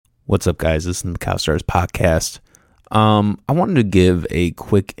What's up, guys? This is the Cow Stars podcast. I wanted to give a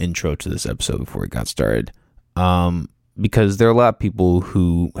quick intro to this episode before we got started, because there are a lot of people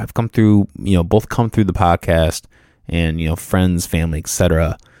who have come through, both come through the podcast and, friends, family,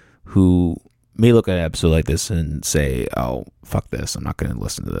 etc., who may look at an episode like this and say, oh, fuck this. I'm not going to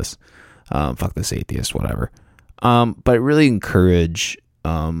listen to this. Fuck this atheist, whatever. But I really encourage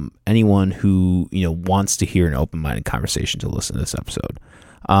anyone who, wants to hear an open-minded conversation to listen to this episode.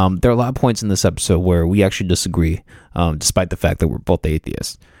 There are a lot of points in this episode where we actually disagree, despite the fact that we're both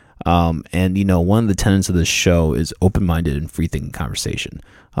atheists. And, one of the tenets of this show is open-minded and free-thinking conversation.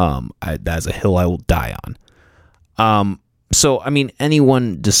 That's a hill I will die on. So,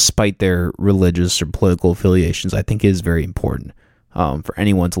 anyone, despite their religious or political affiliations, I think is very important for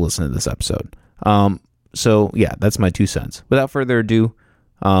anyone to listen to this episode. So, yeah, that's my 2 cents. Without further ado,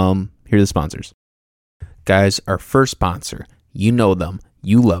 here are the sponsors. Guys, our first sponsor, you know them.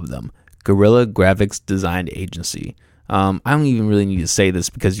 You love them. Guerrilla Graphics Design Agency. I don't even really need to say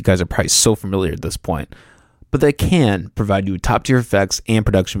this because you guys are probably so familiar at this point. But they can provide you with top-tier effects and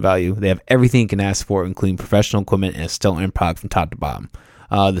production value. They have everything you can ask for, including professional equipment and a stellar end product from top to bottom.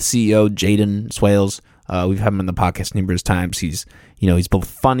 The CEO, Jaden Swales, we've had him on the podcast numerous times. He's both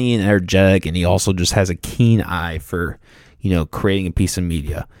funny and energetic, and he also just has a keen eye for, creating a piece of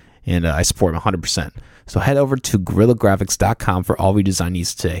media. And I support him 100%. So head over to guerrillagraphics.com for all of your design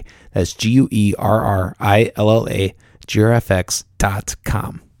needs today. That's GUERRILLA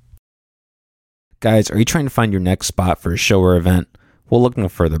graphics.com. Guys, are you trying to find your next spot for a show or event? Well, look no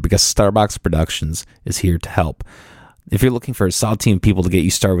further, because Starbucks Productions is here to help. If you're looking for a solid team of people to get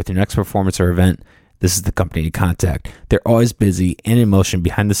you started with your next performance or event, this is the company to contact. They're always busy and in motion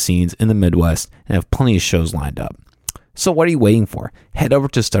behind the scenes in the Midwest and have plenty of shows lined up. So what are you waiting for? Head over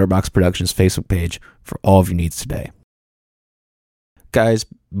to Starbucks Productions' Facebook page for all of your needs today. Guys,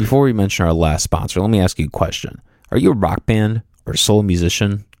 before we mention our last sponsor, let me ask you a question. Are you a rock band or a solo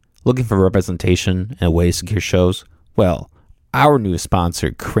musician looking for representation and a way to secure shows? Well, our newest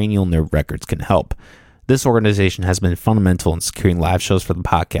sponsor, Cranial Nerve Records, can help. This organization has been fundamental in securing live shows for the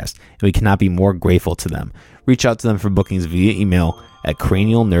podcast, and we cannot be more grateful to them. Reach out to them for bookings via email at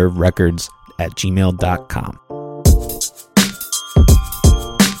cranialnerverecords@gmail.com.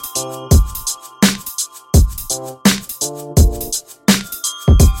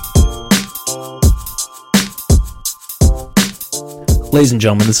 Ladies and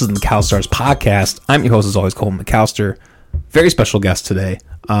gentlemen, this is the Cow Stars podcast. I'm your host, as always, Cole McAllister. Very special guest today.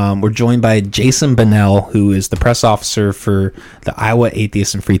 We're joined by Jason Benell, who is the press officer for the Iowa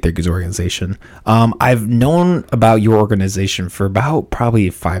Atheists and Freethinkers organization. I've known about your organization for about probably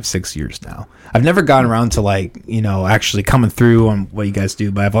 5-6 years now. I've never gotten around to actually coming through on what you guys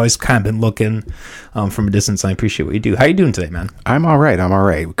do, but I've always kind of been looking from a distance, and I appreciate what you do. How are you doing today, man? I'm all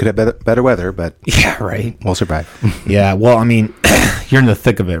right. We could have better weather, but yeah, right. We'll survive. Yeah, well, you're in the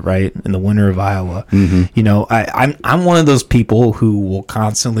thick of it, right? In the winter of Iowa. Mm-hmm. I'm one of those people who will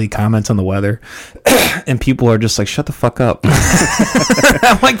constantly comment on the weather, and people are just like, "Shut the fuck up."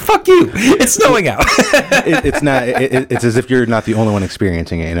 I'm like, "Fuck you! It's snowing out." It's not. It's as if you're not the only one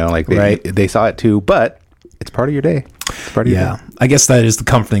experiencing it. They saw it too, but it's part of your day. It's part of your day. I guess that is the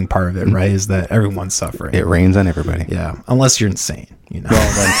comforting part of it, right? Is that everyone's suffering. It rains on everybody. Yeah, unless you're insane. Well,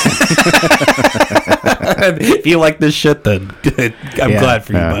 if you like this shit, then I'm glad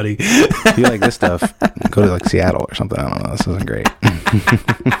for you, buddy. If you like this stuff, go to Seattle or something. I don't know. This isn't great.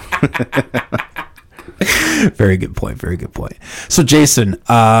 Very good point. Very good point. So, Jason,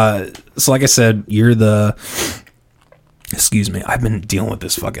 so like I said, you're the... Excuse me. I've been dealing with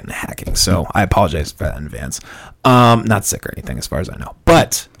this fucking hacking, so I apologize for that in advance. Not sick or anything, as far as I know.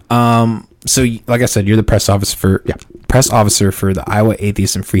 But so, like I said, you're the press officer for the Iowa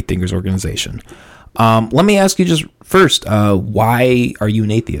Atheists and Freethinkers organization. Let me ask you just first, why are you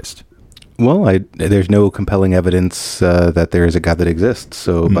an atheist? Well, there's no compelling evidence that there is a God that exists.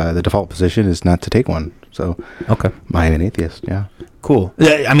 So by the default position is not to take one. So okay, I'm an atheist. Yeah. Cool.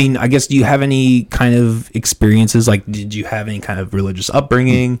 I guess, do you have any kind of experiences? Like, did you have any kind of religious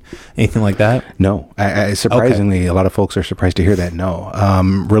upbringing, anything like that? No. I surprisingly, a lot of folks are surprised to hear that. No.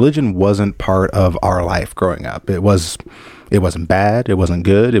 Religion wasn't part of our life growing up. It wasn't bad. It wasn't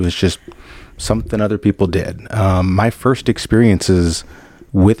good. It was just something other people did. My first experiences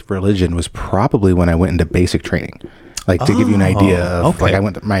with religion was probably when I went into basic training. To give you an idea of, I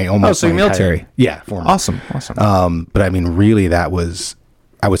went to my almost... so you're military. Yeah. Formal. Awesome. But really that was,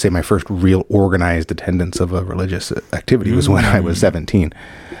 I would say, my first real organized attendance of a religious activity was when I was 17.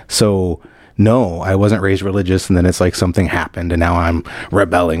 So no, I wasn't raised religious, and then it's like something happened and now I'm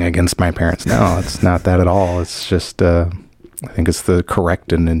rebelling against my parents. No, it's not that at all. It's just, I think it's the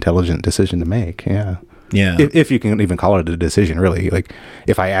correct and intelligent decision to make. Yeah. Yeah. If you can even call it a decision, really. Like,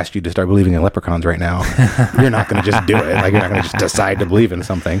 if I asked you to start believing in leprechauns right now, you're not going to just do it. Like, you're not going to just decide to believe in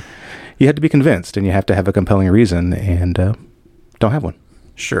something. You have to be convinced, and you have to have a compelling reason, and don't have one.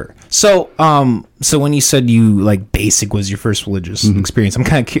 Sure. So, so when you said you like basic was your first religious experience, I'm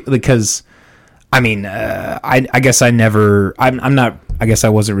kind of because, I mean, I guess I'm not. I guess I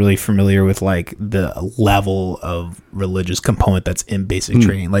wasn't really familiar with like the level of religious component that's in basic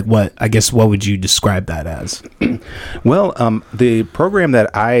training. Like, what would you describe that as? Well, the program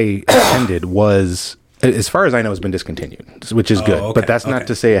that I attended was, as far as I know, has been discontinued, which is good. Okay, but that's not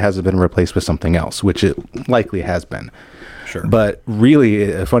to say it hasn't been replaced with something else, which it likely has been. Sure. But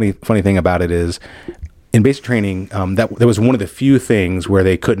really, a funny thing about it is, in basic training, that was one of the few things where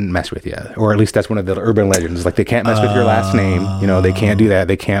they couldn't mess with you, or at least that's one of the urban legends. Like, they can't mess with your last name. You know, they can't do that.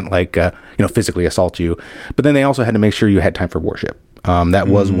 They can't physically assault you. But then they also had to make sure you had time for worship. That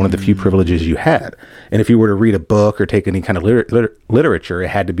was one of the few privileges you had. And if you were to read a book or take any kind of literature, it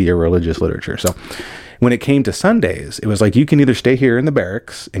had to be a religious literature. So when it came to Sundays, it was like, you can either stay here in the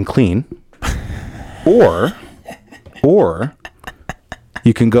barracks and clean, or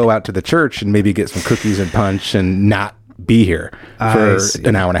you can go out to the church and maybe get some cookies and punch and not be here for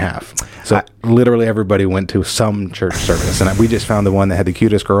an hour and a half. So literally everybody went to some church service, and we just found the one that had the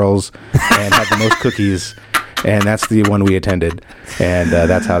cutest girls and had the most cookies, and that's the one we attended, and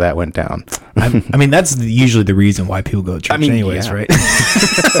that's how that went down. I mean, that's usually the reason why people go to church, anyways, right?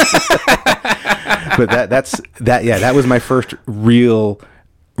 But that was my first real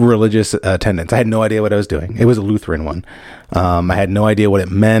religious attendance. I had no idea what I was doing. It was a Lutheran one. I had no idea what it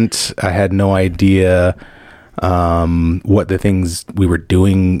meant. I had no idea what the things we were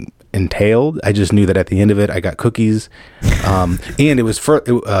doing entailed. I just knew that at the end of it, I got cookies. And it was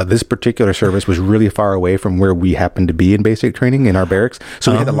this particular service was really far away from where we happened to be in basic training in our barracks.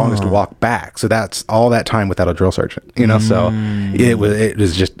 So we had the longest walk back. So that's all that time without a drill sergeant, so it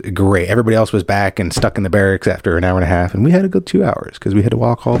was just great. Everybody else was back and stuck in the barracks after an hour and a half, and we had to go 2 hours because we had to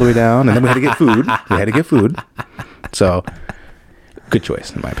walk all the way down, and then we had to get food. So good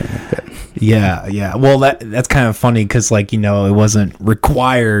choice, in my opinion. Yeah. Well, that's kind of funny because, like, it wasn't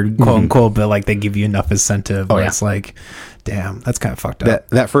required, quote unquote, but like they give you enough incentive. It's like, damn, that's kind of fucked up.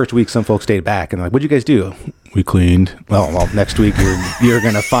 That first week, some folks stayed back and they're like, "What'd you guys do?" We cleaned. Well, next week you're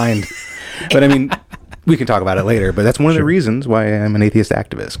gonna find. But I mean, we can talk about it later. But that's one of the reasons why I'm an atheist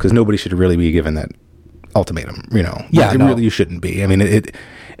activist, because nobody should really be given that ultimatum. Really, you shouldn't be. I mean,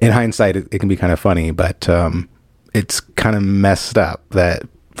 in hindsight, it can be kind of funny, but it's kind of messed up that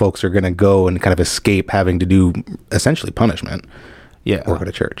folks are going to go and kind of escape having to do essentially punishment. Yeah. Or go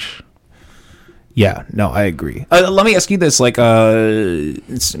to church. Yeah, no, I agree. Let me ask you this, like,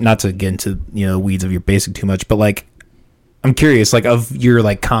 it's not to get into, weeds of your basic too much, but like, I'm curious, like, of your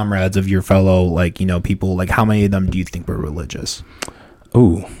like comrades, of your fellow, like, people, like, how many of them do you think were religious?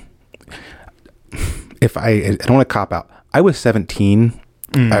 Ooh. I don't want to cop out. I was 17.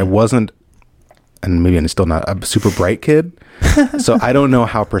 I wasn't, and maybe I'm still not a super bright kid. So I don't know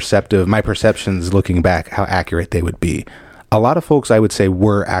how my perceptions looking back, how accurate they would be. A lot of folks, I would say,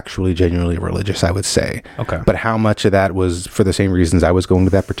 were actually genuinely religious, I would say. Okay. But how much of that was for the same reasons I was going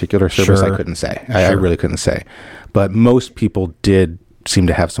to that particular service, Sure. I couldn't say. I really couldn't say. But most people did seem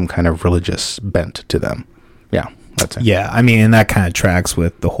to have some kind of religious bent to them. Yeah, that's it. Yeah, I mean, and that kind of tracks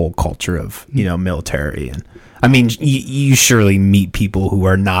with the whole culture of, military. And I mean, you surely meet people who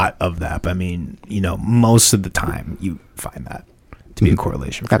are not of that. But I mean, most of the time you find that to be a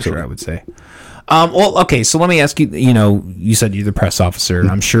correlation for Absolutely. sure, I would say. Well, okay, so let me ask you, you said you're the press officer.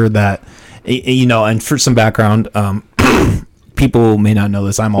 I'm sure that, and for some background, people may not know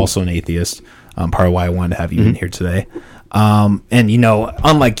this. I'm also an atheist. Part of why I wanted to have you in here today. And,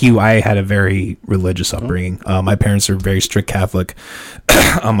 unlike you, I had a very religious upbringing. My parents are very strict Catholic.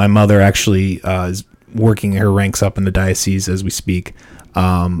 My mother actually is working her ranks up in the diocese as we speak.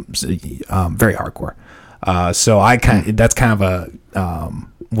 Very hardcore. So that's kind of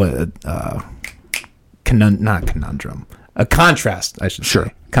not conundrum, a contrast, I should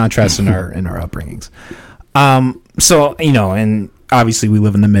say. Contrast in our upbringings. So, and obviously we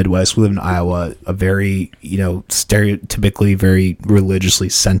live in the Midwest, we live in Iowa, a very, stereotypically very religiously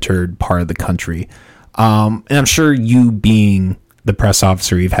centered part of the country. And I'm sure you being the press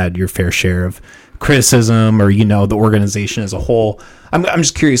officer, you've had your fair share of criticism or, the organization as a whole. I'm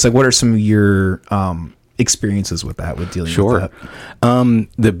just curious, like, what are some of your, experiences with that, with dealing with that?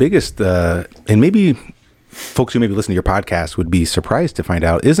 The biggest, and maybe folks who maybe listen to your podcast would be surprised to find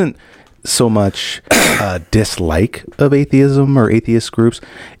out, isn't so much dislike of atheism or atheist groups.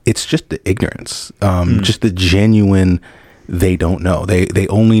 It's just the ignorance, just the genuine, they don't know. They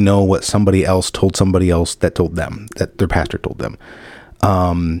only know what somebody else told somebody else that told them, that their pastor told them.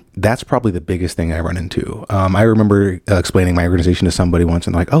 That's probably the biggest thing I run into. I remember explaining my organization to somebody once,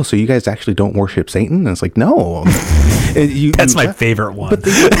 and they're like, "Oh, so you guys actually don't worship Satan?" And it's like, no. That's my favorite one. But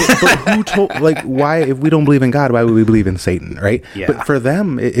who told? Like, why? If we don't believe in God, why would we believe in Satan? Right? Yeah. But for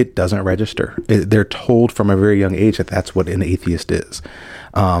them, it doesn't register. They're told from a very young age that that's what an atheist is.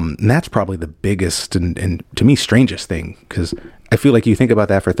 And that's probably the biggest and to me strangest thing, because I feel like you think about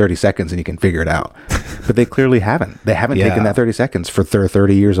that for 30 seconds and you can figure it out. But they clearly haven't. They haven't taken that 30 seconds for their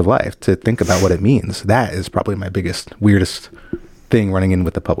 30 years of life to think about what it means. That is probably my biggest, weirdest thing running in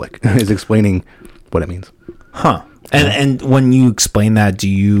with the public, is explaining what it means. Huh. And when you explain that, do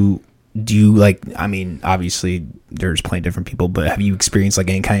you like, I mean, obviously there's plenty of different people, but have you experienced like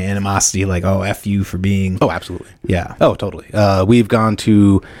any kind of animosity, like, oh, F you for being... Oh, absolutely. Yeah. Oh, totally. We've gone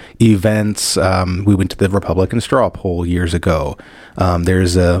to events. We went to the Republican straw poll years ago.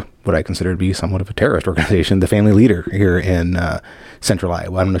 There's what I consider to be somewhat of a terrorist organization, the Family Leader here in Central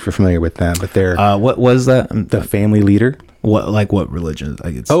Iowa. I don't know if you're familiar with them, but they're... what was that? The Family Leader. What religion?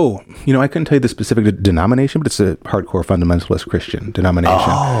 Like it's... Oh, I couldn't tell you the specific denomination, but it's a hardcore fundamentalist Christian denomination.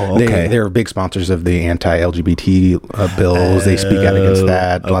 Oh, okay. They're big sponsors of the anti-LGBT bills. They speak out against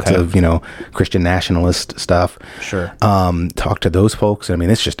that. Okay. Lots of, Christian nationalist stuff. Sure. Talk to those folks. I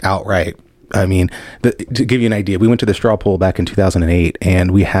mean, it's just outright. I mean, to give you an idea, we went to the straw poll back in 2008,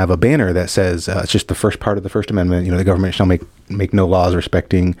 and we have a banner that says, it's just the first part of the First Amendment, the government shall make no laws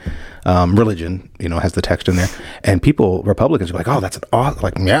respecting religion, has the text in there. And Republicans are like, oh, that's an awesome,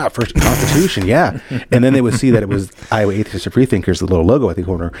 like, yeah, first Constitution, yeah. And then they would see that it was Iowa Atheists or Freethinkers, the little logo at the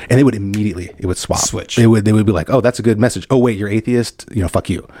corner, and they would immediately, it would swap. Switch. They would be like, oh, that's a good message. Oh, wait, you're atheist? Fuck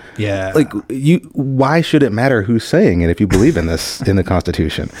you. Yeah. Like, why should it matter who's saying it if you believe in this, in the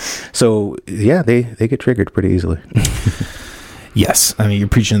Constitution? So, yeah, they get triggered pretty easily. Yes. I mean, you're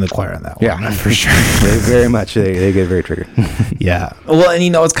preaching to the choir on that one. Yeah, for sure. They very much, they get very triggered. Yeah. Well, and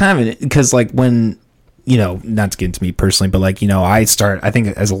it's kind of, because like when, not to get into me personally, but like, I think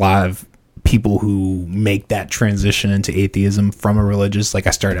as a lot of people who make that transition into atheism from a religious, like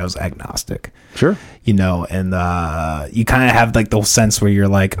I started out as agnostic. Sure. And you kind of have like the sense where you're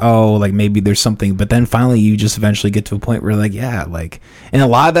like, oh, like maybe there's something, but then finally you just eventually get to a point where like, yeah, like, and a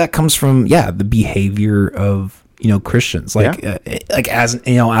lot of that comes from, the behavior of, Christians, like, like as,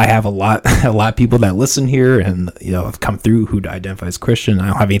 I have a lot of people that listen here and, have come through who identify as Christian. I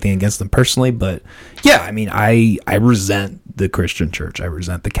don't have anything against them personally, but yeah, I mean, I resent the Christian church. I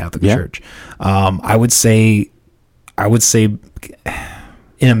resent the Catholic Church. I would say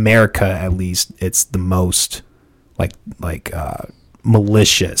in America, at least, it's the most like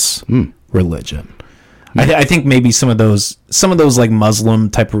malicious religion. I think maybe some of those like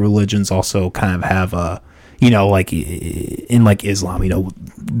Muslim type of religions also kind of have a, like in like Islam,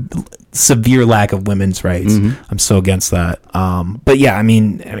 severe lack of women's rights. Mm-hmm. I'm so against that. But yeah, I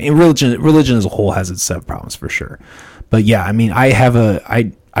mean, religion as a whole has its set of problems for sure. But yeah, I mean,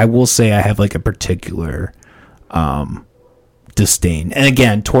 I will say I have like a particular disdain, and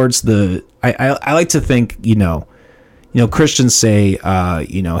again, towards I like to think, Christians say,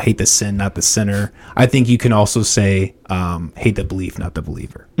 hate the sin, not the sinner. I think you can also say, hate the belief, not the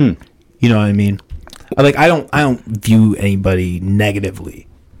believer. You know what I mean? Like, I don't view anybody negatively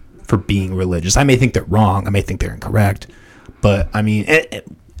for being religious. I may think they're wrong. I may think they're incorrect. But I mean,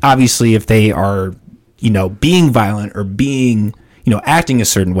 obviously if they are, being violent or being, acting a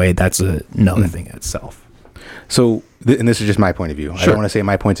certain way, that's another thing in itself. So, and this is just my point of view. Sure. I don't want to say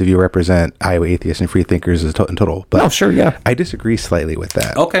my points of view represent Iowa Atheists and Freethinkers in total. But no, sure, yeah. I disagree slightly with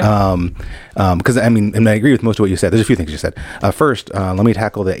that. Okay. Because I mean, and I agree with most of what you said. There's a few things you said. First, let me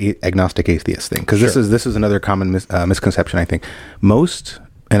tackle the agnostic atheist thing, because this is another common misconception. I think most,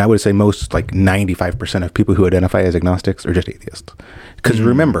 and I would say most, like 95% of people who identify as agnostics are just atheists. Because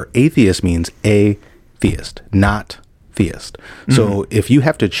remember, atheist means atheist, not theist. So if you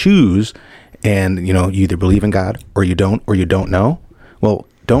have to choose, and you either believe in God or you don't know, well,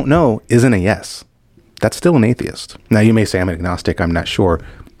 don't know isn't a yes. That's still an atheist. Now you may say I'm an agnostic, I'm not sure.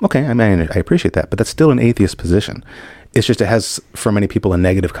 Okay, I mean, I appreciate that, but that's still an atheist position. It's just, it has for many people a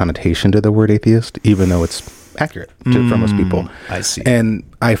negative connotation to the word atheist, even though it's accurate for most people. I see. And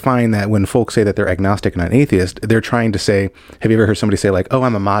I find that when folks say that they're agnostic and not atheist, they're trying to say, have you ever heard somebody say like, oh,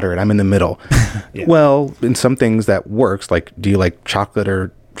 I'm a moderate, I'm in the middle? Yeah. Well, in some things that works, like, do you like chocolate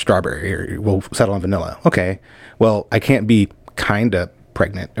or strawberry, or we'll settle on vanilla? Okay, well, I can't be kind of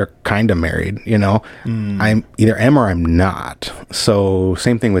pregnant or kind of married, I'm either am or I'm not. So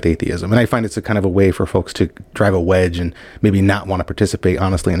same thing with atheism. And I find it's a kind of a way for folks to drive a wedge and maybe not want to participate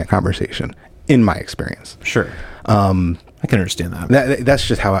honestly in a conversation, in my experience. Sure. I can understand that. That's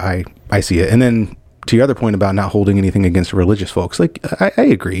just how I see it. And then to your other point about not holding anything against religious folks, like I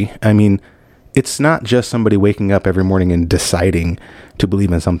agree. I mean, it's not just somebody waking up every morning and deciding to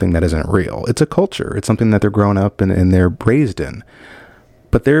believe in something that isn't real. It's a culture. It's something that they're grown up and they're raised in.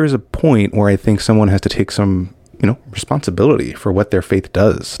 But there is a point where I think someone has to take some, responsibility for what their faith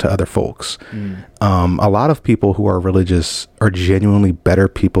does to other folks. A lot of people who are religious are genuinely better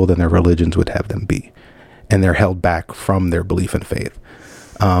people than their religions would have them be. And they're held back from their belief in faith.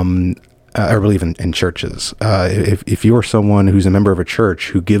 Or believe in churches. If you're someone who's a member of a church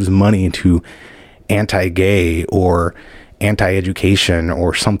who gives money to anti-gay or anti-education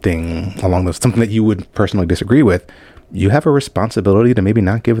or something along those, something that you would personally disagree with, you have a responsibility to maybe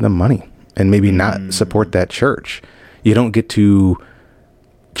not give them money and maybe not support that church. You don't get to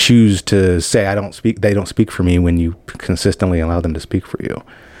choose to say, they don't speak for me when you consistently allow them to speak for you.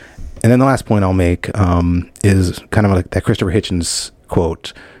 And then the last point I'll make is kind of like that Christopher Hitchens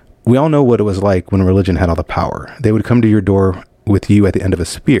quote. We all know what it was like when religion had all the power. They would come to your door with you at the end of a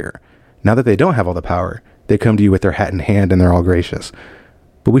spear. Now that they don't have all the power, they come to you with their hat in hand and they're all gracious.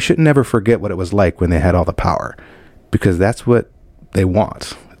 But we should never forget what it was like when they had all the power, because that's what they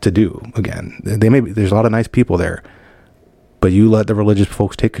want to do. Again, there's a lot of nice people there, but you let the religious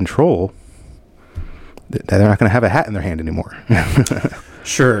folks take control, they're not going to have a hat in their hand anymore.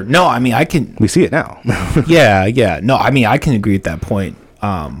 Sure. No, I mean, we see it now. Yeah. No, I mean, I can agree with that point.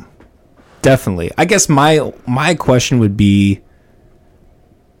 Definitely. I guess my question would be,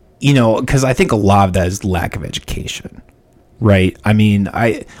 because I think a lot of that is lack of education, right? I mean,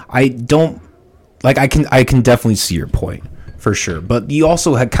 I don't like, I can definitely see your point for sure, but you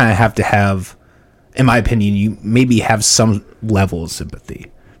also kind of have to have, in my opinion, you maybe have some level of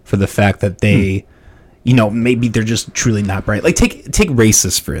sympathy for the fact that they, maybe they're just truly not bright. Like take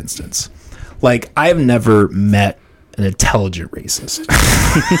racists, for instance. Like, I have never met an intelligent racist.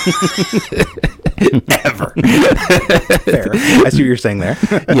 Ever. Fair. I see what you're saying there.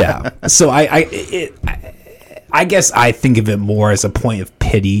 Yeah. So I guess I think of it more as a point of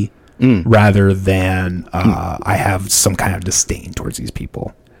pity rather than I have some kind of disdain towards these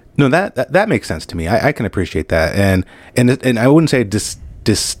people. No, that makes sense to me. I can appreciate that, and I wouldn't say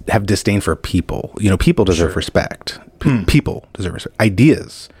have disdain for people. People deserve respect. People deserve respect.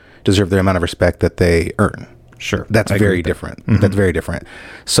 Ideas deserve the amount of respect that they earn. Sure. That's very different. Mm-hmm. That's very different.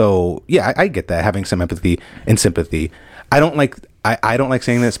 So yeah, I get that, having some empathy and sympathy. I don't like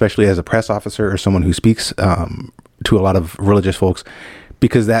saying that, especially as a press officer or someone who speaks to a lot of religious folks,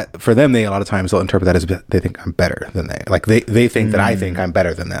 because that for them, a lot of times they'll interpret that as they think I'm better than they. Like they think that I think I'm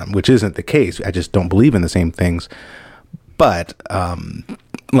better than them, which isn't the case. I just don't believe in the same things. But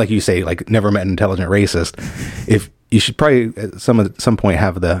like you say, like never met an intelligent racist. If you should probably at some point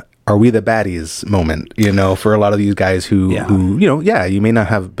have the "Are we the baddies?" moment, for a lot of these guys who you may not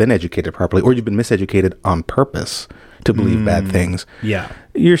have been educated properly, or you've been miseducated on purpose to believe bad things. Yeah,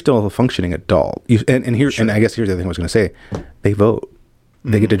 you're still a functioning adult. And I guess here's the other thing I was going to say: they vote,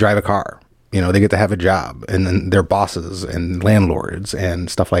 they get to drive a car, they get to have a job, and then they're bosses and landlords and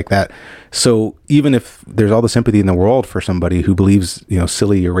stuff like that. So even if there's all the sympathy in the world for somebody who believes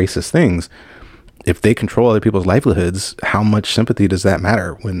silly or racist things, if they control other people's livelihoods, how much sympathy does that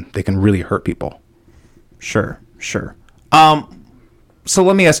matter when they can really hurt people? Sure. So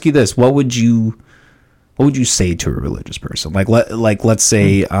let me ask you this: what would you say to a religious person? Let's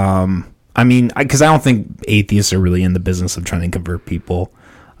say, because I don't think atheists are really in the business of trying to convert people.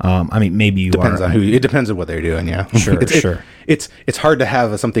 Maybe you depends on who. It depends on what they're doing. Yeah, sure. It's hard to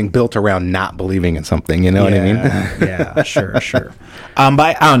have something built around not believing in something. You know what I mean? Yeah, sure.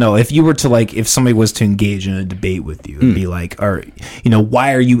 But I don't know, if you were to if somebody was to engage in a debate with you and be like, or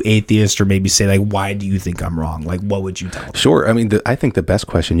why are you atheist? Or maybe say why do you think I'm wrong? What would you tell them? Sure. I mean, I think the best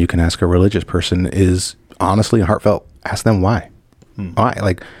question you can ask a religious person is honestly and heartfelt. Ask them why.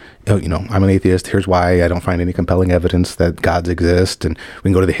 Why? I'm an atheist. Here's why I don't find any compelling evidence that gods exist. And we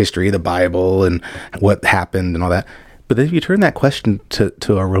can go to the history of the Bible and what happened and all that. But if you turn that question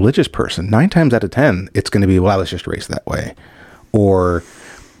to a religious person, 9 times out of 10, it's going to be, well, I was just raised that way. Or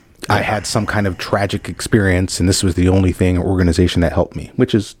I had some kind of tragic experience and this was the only thing or organization that helped me,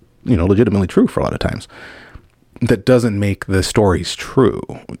 which is, legitimately true for a lot of times. That doesn't make the stories true.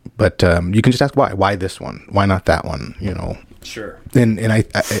 But you can just ask why. Why this one? Why not that one? Sure. And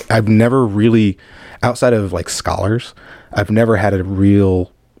I've never really, outside of scholars, I've never had a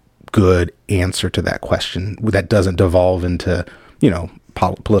real good answer to that question that doesn't devolve into,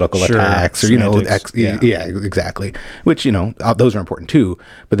 political attacks or, yeah, exactly. Which, those are important too,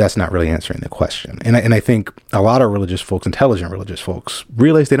 but that's not really answering the question. And I think a lot of religious folks, intelligent religious folks,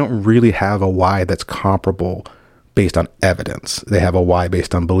 realize they don't really have a why that's comparable based on evidence. They have a why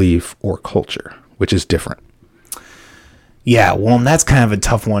based on belief or culture, which is different. Yeah, well, and that's kind of a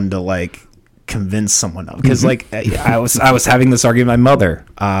tough one to like convince someone of, because like I was having this argument with my mother.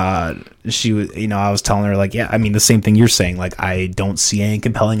 She was, I was telling her like, yeah, I mean the same thing you're saying. Like, I don't see any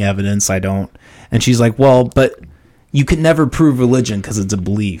compelling evidence. I don't, and she's like, well, but you can never prove religion because it's a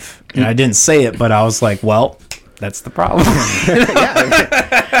belief. And I didn't say it, but I was like, well, that's the problem.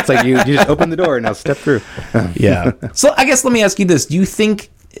 Yeah, it's like you just open the door and now step through. Yeah. So I guess let me ask you this: do you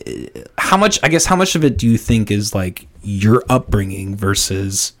think how much of it do you think is like your upbringing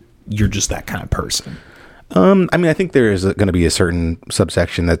versus you're just that kind of person? I mean, I think there is going to be a certain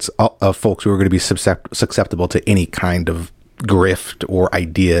subsection that's of folks who are going to be susceptible to any kind of grift or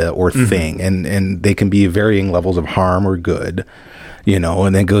idea or thing, and they can be varying levels of harm or good,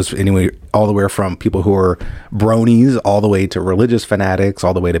 and then goes anyway all the way from people who are bronies all the way to religious fanatics,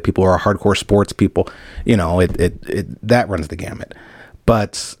 all the way to people who are hardcore sports people. It that runs the gamut.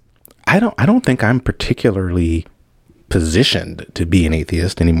 But I don't think I'm particularly positioned to be an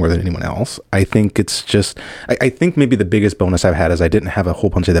atheist any more than anyone else. I think it's just, I think maybe the biggest bonus I've had is I didn't have a whole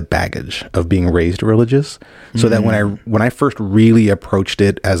bunch of the baggage of being raised religious. So that when I first really approached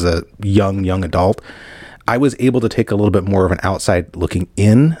it as a young adult, I was able to take a little bit more of an outside looking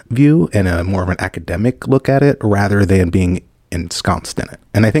in view and a more of an academic look at it rather than being ensconced in it.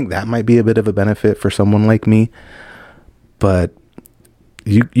 And I think that might be a bit of a benefit for someone like me. But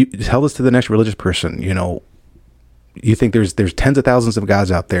you tell this to the next religious person, you think there's tens of thousands of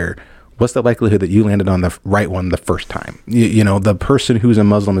gods out there. What's the likelihood that you landed on the right one the first time? The person who's a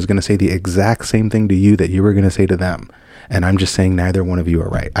Muslim is going to say the exact same thing to you that you were going to say to them. And I'm just saying neither one of you are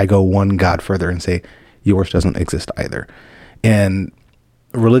right. I go one God further and say yours doesn't exist either. And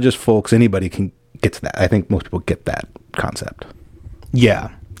religious folks, anybody can get to that. I think most people get that concept.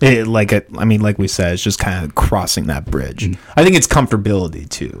 Yeah. Like we said, it's just kind of crossing that bridge. I think it's comfortability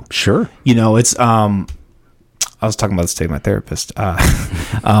too. Sure. It's I was talking about this today with my therapist.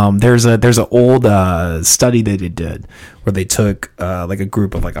 There's an old study that they did where they took like a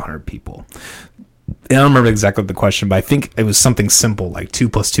group of like 100 people. I don't remember exactly the question, but I think it was something simple like 2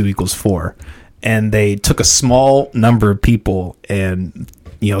 + 2 = 4. And they took a small number of people and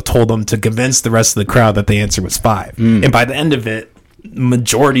told them to convince the rest of the crowd that the answer was 5. And by the end of it,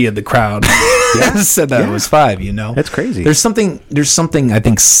 majority of the crowd said that it was 5. That's crazy. There's something I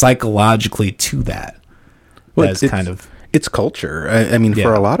think psychologically to that. Well, it's culture. I mean,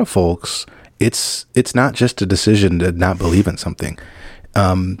 for a lot of folks, it's not just a decision to not believe in something.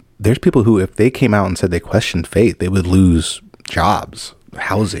 There's people who, if they came out and said they questioned faith, they would lose jobs,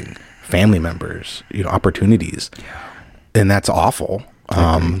 housing, family members, opportunities, and that's awful.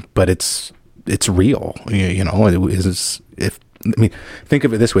 But it's real. Think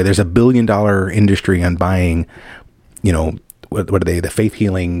of it this way: there's $1 billion industry on buying, what are they? The faith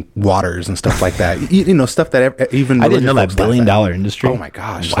healing waters and stuff like that. Stuff that even I didn't know that $1 billion industry. Oh my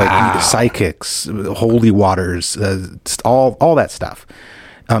gosh! Wow. Like psychics, holy waters, all that stuff.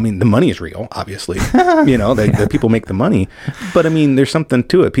 I mean, the money is real, obviously. The people make the money, but I mean, there's something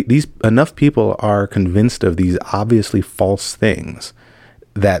to it. Enough people are convinced of these obviously false things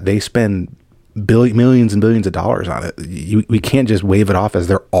that they spend millions and billions of dollars on it. We can't just wave it off as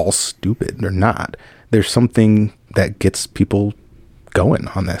they're all stupid. They're not. There's something that gets people going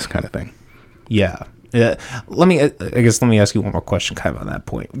on this kind of thing. Yeah. Let me ask you one more question kind of on that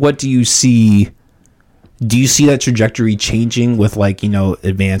point. What do you see? Do you see that trajectory changing with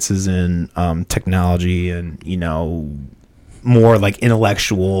advances in technology and, more like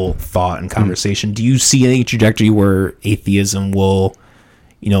intellectual thought and conversation? Do you see any trajectory where atheism will,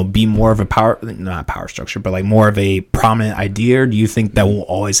 be more of a not power structure, but like more of a prominent idea? Or do you think that we'll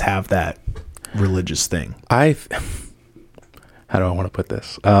always have that religious thing? How do I want to put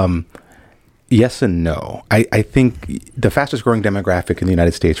this? Yes and no. I think the fastest growing demographic in the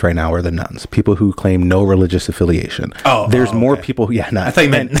United States right now are the nuns, people who claim no religious affiliation. There's more people. Yeah, no, I thought you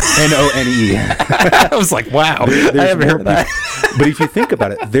meant None. I was like, wow, I haven't heard of that. But if you think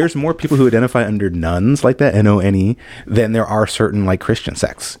about it, there's more people who identify under nuns like that, None, than there are certain like Christian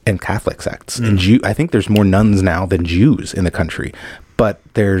sects and Catholic sects. And I think there's more nuns now than Jews in the country, but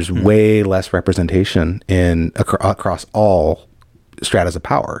there's way less representation across all stratas of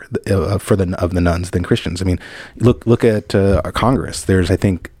power of the nuns than Christians. I mean, look at our Congress. There's, I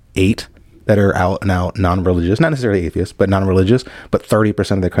think, 8 that are out and out non-religious, not necessarily atheists, but non-religious. But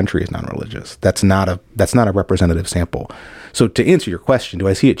 30% of the country is non-religious. That's not a representative sample. So to answer your question, do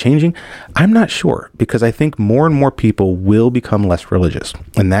I see it changing? I'm not sure, because I think more and more people will become less religious,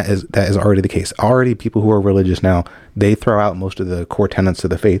 and that is already the case. Already, people who are religious now, they throw out most of the core tenets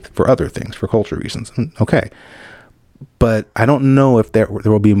of the faith for other things, for culture reasons. Okay. but I don't know if there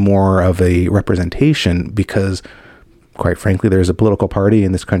will be more of a representation because, quite frankly, there's a political party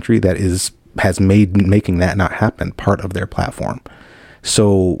in this country that has made making that not happen part of their platform.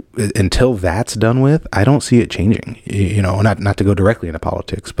 So until that's done with, I don't see it changing. Not to go directly into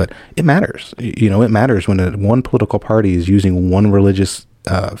politics, but it matters. It matters when one political party is using one religious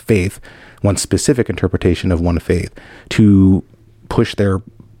faith, one specific interpretation of one faith, to push their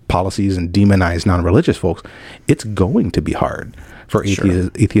policies and demonize non-religious folks. It's going to be hard for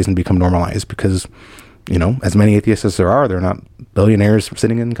atheism to become normalized because, as many atheists as there are, they're not billionaires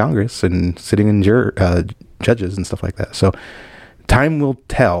sitting in Congress and sitting in judges and stuff like that. So time will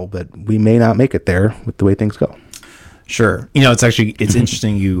tell, but we may not make it there with the way things go. Sure. It's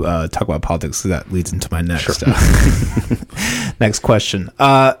interesting you talk about politics, because that leads into my next next question.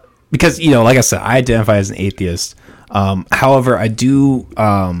 Because, like I said, I identify as an atheist. However, I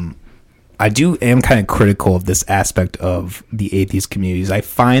am kind of critical of this aspect of the atheist communities. I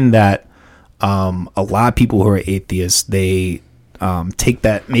find that a lot of people who are atheists, they take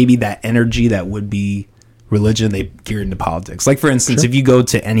that energy that would be religion, they gear into politics. Like, for instance, if you go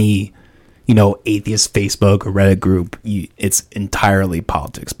to any atheist Facebook or Reddit group, it's entirely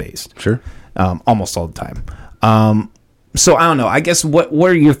politics based. Sure. Almost all the time. So I don't know. I guess what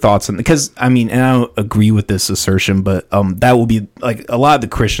are your thoughts on? Because and I don't agree with this assertion, but that will be like a lot of the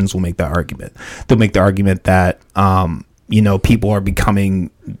Christians will make that argument. They'll make the argument that people are becoming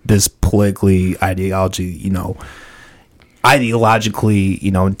this politically ideologically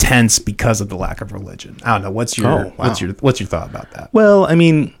intense because of the lack of religion. I don't know. What's your thought about that? Well,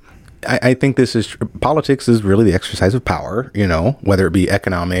 I think politics is really the exercise of power, whether it be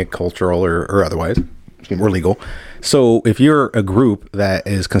economic, cultural, or otherwise, or legal. So if you're a group that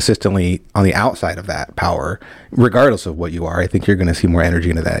is consistently on the outside of that power, regardless of what you are, I think you're going to see more energy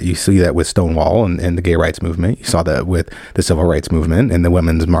into that. You see that with Stonewall and the gay rights movement. You saw that with the civil rights movement and the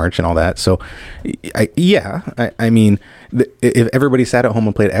Women's March and all that. So, if everybody sat at home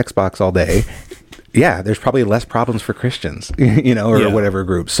and played Xbox all day, there's probably less problems for Christians, whatever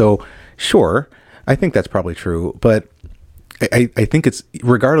group. So, sure, I think that's probably true. But I think it's,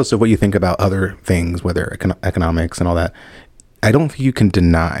 regardless of what you think about other things, whether economics and all that, I don't think you can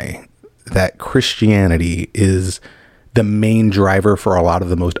deny that Christianity is the main driver for a lot of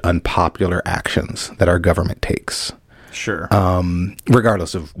the most unpopular actions that our government takes. Sure.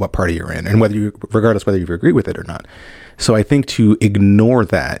 Regardless of what party you're in, and regardless whether you agree with it or not. So I think to ignore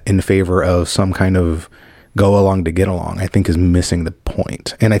that in favor of some kind of go along to get along, I think is missing the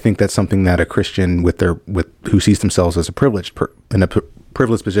point. And I think that's something that a Christian who sees themselves as in a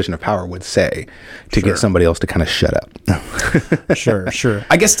privileged position of power would say to get somebody else to kind of shut up. Sure.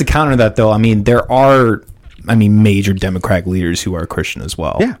 I guess to counter that, though, there are major Democratic leaders who are Christian as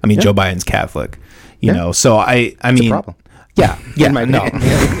well. Yeah. Joe Biden's Catholic. So it's a problem. Yeah. No.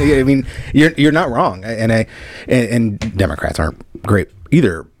 You're not wrong, and Democrats aren't great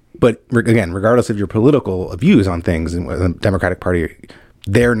either. But again, regardless of your political views on things in the Democratic Party,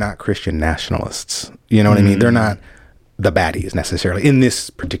 they're not Christian nationalists. You know what I mean? They're not the baddies necessarily in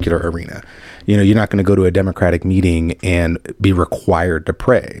this particular arena. You're not going to go to a Democratic meeting and be required to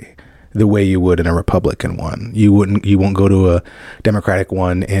pray the way you would in a Republican one. You won't go to a Democratic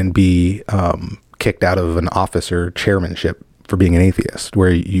one and be kicked out of an office or chairmanship for being an atheist, where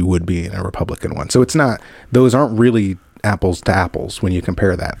you would be in a Republican one. So those aren't really apples to apples when you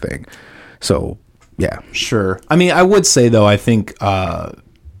compare that thing. So yeah, sure. I would say, though, I think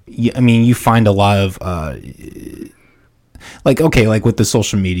you find a lot of like with the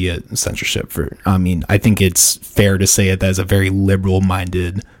social media censorship I think it's fair to say that is a very liberal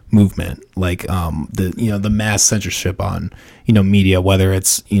minded movement, like the mass censorship on media, whether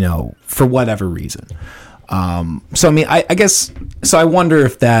it's for whatever reason. I guess so. I wonder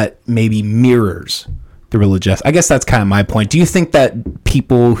if that maybe mirrors the religious. I guess that's kind of my point. Do you think that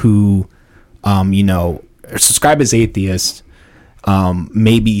people who, subscribe as atheists,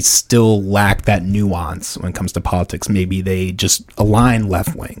 maybe still lack that nuance when it comes to politics? Maybe they just align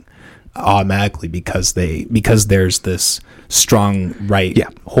left wing automatically because there's this strong right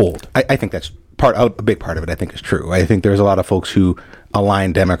hold. I think that's a big part of it. I think is true. I think there's a lot of folks who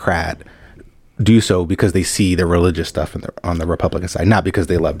align Democrat do so because they see the religious stuff on the Republican side, not because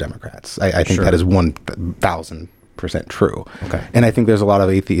they love Democrats. I think that is 1,000% true. Okay. And I think there's a lot of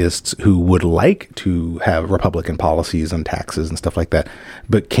atheists who would like to have Republican policies on taxes and stuff like that,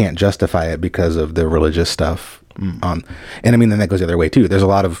 but can't justify it because of the religious stuff. And then that goes the other way too. There's a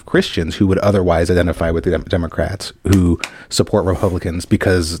lot of Christians who would otherwise identify with the Democrats who support Republicans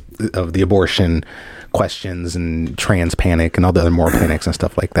because of the abortion questions and trans panic and all the other moral panics and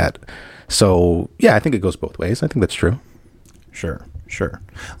stuff like that. So yeah, I think it goes both ways. I think that's true. Sure.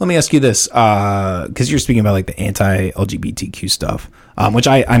 Let me ask you this, because you're speaking about like the anti-LGBTQ stuff, which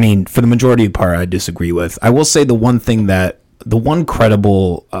I mean, for the majority of part, I disagree with. I will say the one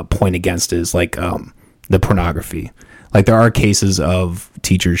credible point against is like the pornography. Like there are cases of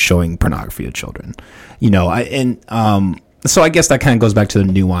teachers showing pornography to children, so I guess that kind of goes back to the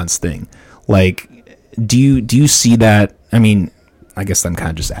nuance thing. Like, do you see that? I mean, I guess I'm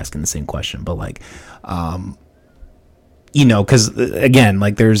kind of just asking the same question, but like, because again,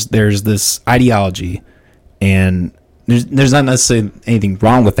 like there's this ideology, and there's not necessarily anything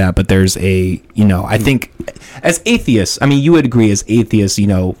wrong with that, but there's I think as atheists, I mean, you would agree as atheists,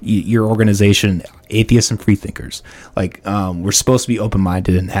 your organization, Atheists and Freethinkers, like we're supposed to be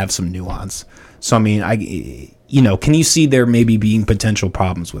open-minded and have some nuance. So I mean, can you see there maybe being potential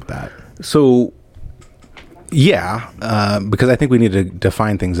problems with that? So yeah, because I think we need to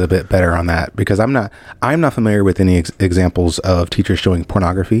define things a bit better on that, because I'm not familiar with any examples of teachers showing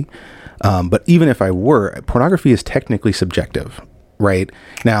pornography. But even if I were, pornography is technically subjective, right?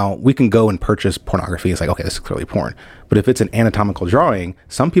 Now, we can go and purchase pornography. It's like, okay, this is clearly porn. But if it's an anatomical drawing,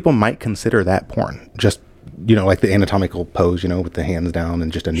 some people might consider that porn. Just, like the anatomical pose, with the hands down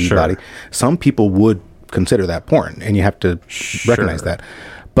and just a nude body. Some people would consider that porn, and you have to recognize that.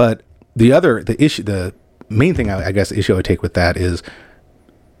 But the main thing I guess issue I would take with that is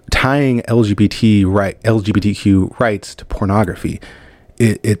tying LGBTQ rights to pornography.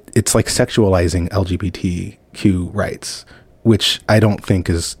 It's like sexualizing LGBTQ rights, which I don't think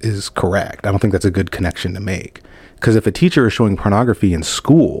is correct. I don't think that's a good connection to make, because if a teacher is showing pornography in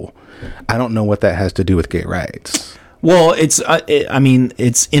school, I don't know what that has to do with gay rights. Well, it's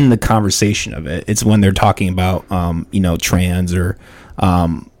it's in the conversation of it. It's when they're talking about trans or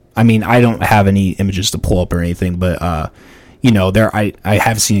I don't have any images to pull up or anything, but I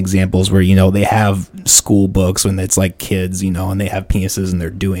have seen examples where they have school books when it's like kids, and they have penises and they're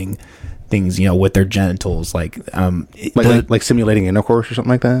doing things with their genitals, like simulating intercourse or something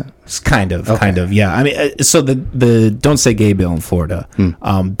like that. It's kind of, yeah. I mean, so the Don't Say Gay bill in Florida,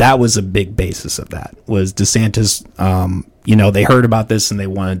 that was a big basis of that. Was DeSantis, they heard about this and they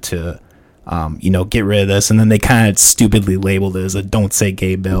wanted to get rid of this, and then they kind of stupidly labeled it as a Don't Say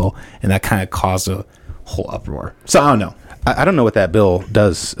Gay bill, and that kind of caused a whole uproar. So I don't know. I don't know what that bill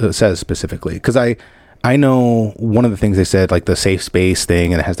says specifically, because I know one of the things they said, like the safe space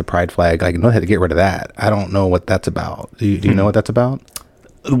thing, and it has the pride flag. I know they had to get rid of that. I don't know what that's about. Do you know what that's about?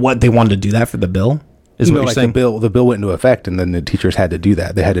 What, they wanted to do that for the bill? Is what you're saying? The bill went into effect, and then the teachers had to do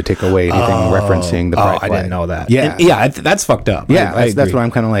that. They had to take away anything referencing the pride flag. I didn't know that. Yeah, that's fucked up. Yeah, that's what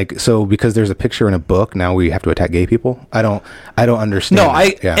I'm kind of like. So because there's a picture in a book, now we have to attack gay people. I don't understand. No,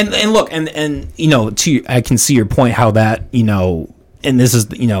 and look, and I can see your point. How that and this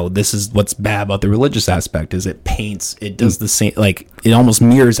is what's bad about the religious aspect, is it does the same, like it almost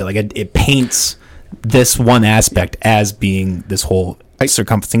mirrors it, like it paints this one aspect as being this whole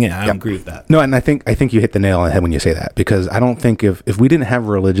circumferencing it. I don't agree with that. No, and I think you hit the nail on the head when you say that, because I don't think if we didn't have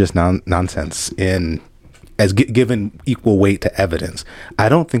religious nonsense given equal weight to evidence, I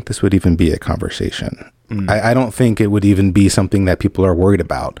don't think this would even be a conversation. I don't think it would even be something that people are worried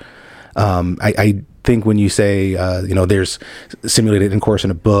about. I think when you say there's simulated intercourse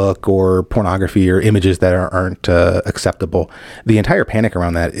in a book or pornography or images that aren't acceptable, the entire panic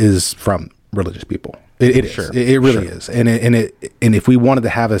around that is from religious people. It is. It really is. And if we wanted to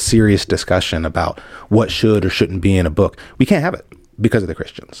have a serious discussion about what should or shouldn't be in a book, we can't have it because of the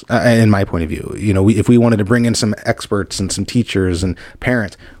Christians. In my point of view, if we wanted to bring in some experts and some teachers and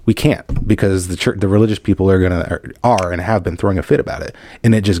parents, we can't, because the religious people are and have been throwing a fit about it,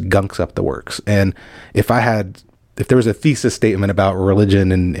 and it just gunks up the works. And if there was a thesis statement about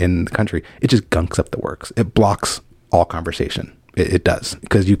religion in the country, it just gunks up the works. It blocks all conversation. It does,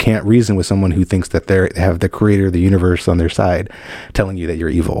 because you can't reason with someone who thinks that they have the creator of the universe on their side telling you that you're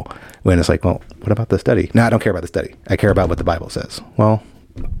evil, when it's like, well, what about the study? No, I don't care about the study. I care about what the Bible says. Well,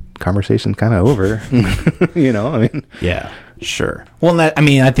 conversation's kind of over. Yeah, sure. Well,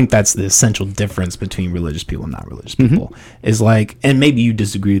 I think that's the essential difference between religious people and not religious people, is like, and maybe you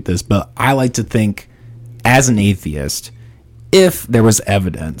disagree with this, but I like to think, as an atheist, if there was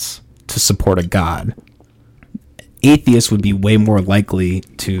evidence to support a God, atheists would be way more likely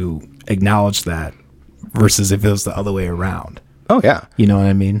to acknowledge that versus if it was the other way around. Oh, yeah. You know what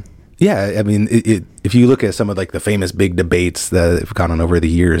I mean? Yeah. I mean, if you look at some of like the famous big debates that have gone on over the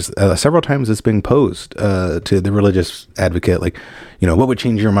years, several times it's been posed to the religious advocate, like, what would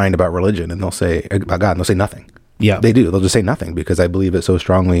change your mind about religion? And they'll say, about God, and they'll say nothing. Yeah. They do. They'll just say nothing, because I believe it so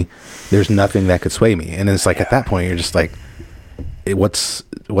strongly. There's nothing that could sway me. And it's like, at that point, you're just like, what's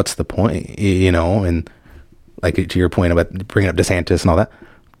the point, you know? And like to your point about bringing up DeSantis and all that,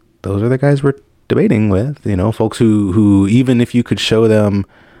 those are the guys we're debating with, you know, folks who even if you could show them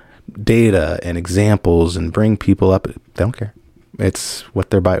data and examples and bring people up, they don't care. It's what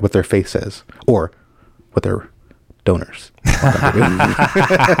their faith says, or what their donors.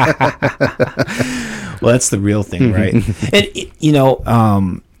 Well, that's the real thing, right? And you know,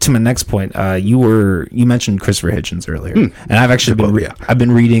 to my next point, you mentioned Christopher Hitchens earlier, and I've actually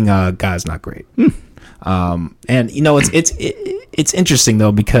been reading God's Not Great. And you know, it's interesting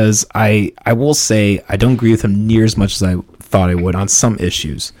though, because I will say I don't agree with him near as much as I thought I would on some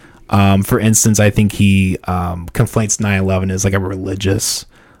issues. For instance, I think he conflates 9/11 as like a religious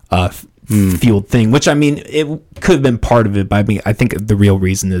fueled thing, which I mean, it could have been part of it, but I think the real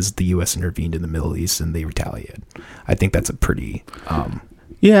reason is the U.S. intervened in the Middle East and they retaliated. I think that's a pretty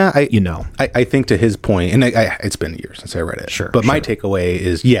I think to his point, and it's been years since I read it. Sure, but my takeaway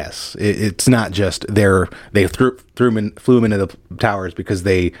is yes, it's not just they flew them into the towers because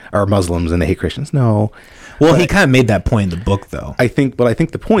they are Muslims and they hate Christians. No, well, he kind of made that point in the book, though. I think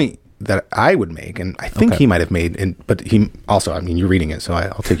the point that I would make, and I think he might have made, but he also, I mean, you're reading it, so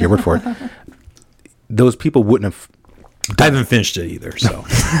I'll take your word for it. Those people wouldn't have. I haven't finished it either, so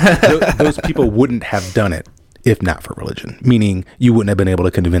those people wouldn't have done it if not for religion, meaning you wouldn't have been able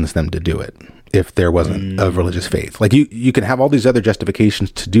to convince them to do it if there wasn't a religious faith. Like you can have all these other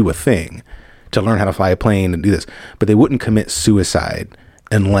justifications to do a thing, to learn how to fly a plane and do this, but they wouldn't commit suicide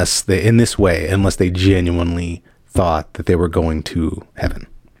unless they genuinely thought that they were going to heaven.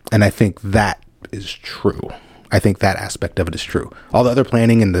 And I think that is true. I think that aspect of it is true. All the other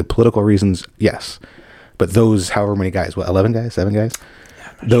planning and the political reasons, yes. But those, however many guys, 11 guys, 7 guys?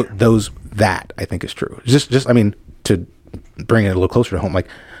 Yeah, those, that I think is true. Just, I mean, to bring it a little closer to home, like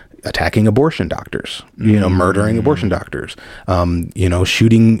attacking abortion doctors, you know, murdering abortion doctors, you know,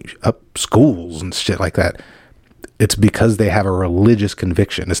 shooting up schools and shit like that. It's because they have a religious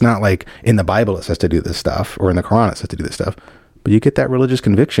conviction. It's not like in the Bible it says to do this stuff, or in the Quran it says to do this stuff. But you get that religious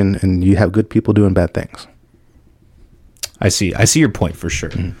conviction and you have good people doing bad things. I see your point for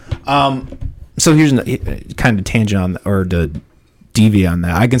sure. So here's kind of tangent on, or to deviate on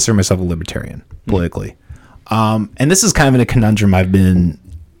that. I consider myself a libertarian politically. And this is kind of in a conundrum I've been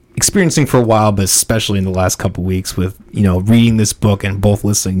experiencing for a while, but especially in the last couple of weeks with, you know, reading this book and both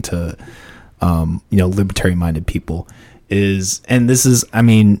listening to, you know, libertarian minded people I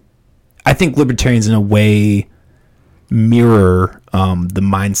mean, I think libertarians in a way mirror the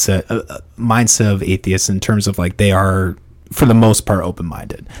mindset of atheists in terms of like they are for the most part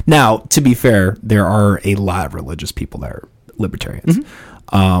open-minded. Now, to be fair, there are a lot of religious people that are libertarians.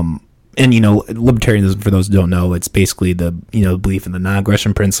 And, you know, libertarianism, for those who don't know, it's basically the, you know, belief in the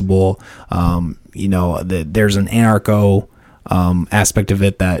non-aggression principle. You know, there's an anarcho aspect of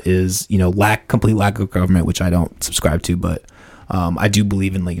it that is, you know, complete lack of government, which I don't subscribe to, but I do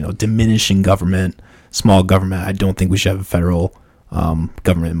believe in, like, you know, diminishing government, small government. I don't think we should have a federal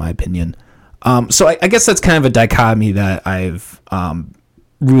government, in my opinion. So I guess that's kind of a dichotomy that I've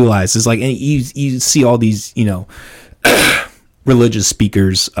realized is like, and you see all these, you know, religious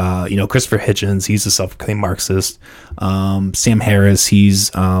speakers, you know, Christopher Hitchens, he's a self-proclaimed Marxist. Sam Harris, he's,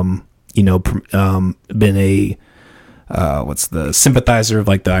 you know, been a, sympathizer of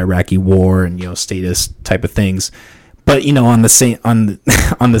like the Iraqi war and, you know, statist type of things. But, you know, on the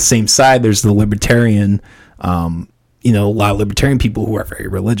same side, there's the libertarian, you know, a lot of libertarian people who are very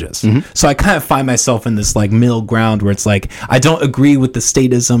religious. So I kind of find myself in this like middle ground where it's like, I don't agree with the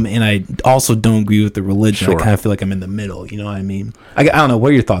statism and I also don't agree with the religion. Sure. I kind of feel like I'm in the middle. You know what I mean? I don't know. What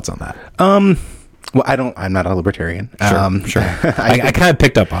are your thoughts on that? Well, I'm not a libertarian. Sure. I kind of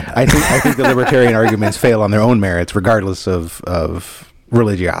picked up on that. I think the libertarian arguments fail on their own merits, regardless of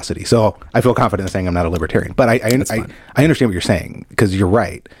religiosity. So I feel confident in saying I'm not a libertarian, but I understand what you're saying, because you're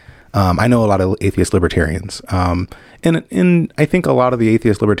right. I know a lot of atheist libertarians, and I think a lot of the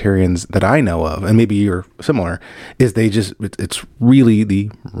atheist libertarians that I know of, and maybe you're similar, is it's really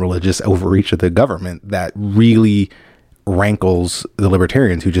the religious overreach of the government that really rankles the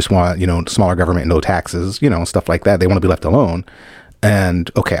libertarians who just want, you know, smaller government, no taxes, you know, stuff like that. They want to be left alone. And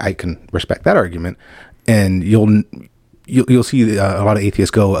okay, I can respect that argument, and you'll see a lot of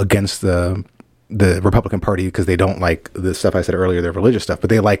atheists go against the Republican Party because they don't like the stuff I said earlier, their religious stuff, but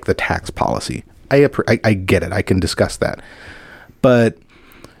they like the tax policy. I get it. I can discuss that. But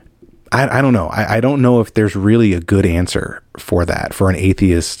I don't know. I don't know if there's really a good answer for that, for an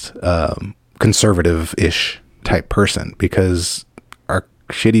atheist, conservative-ish type person, because our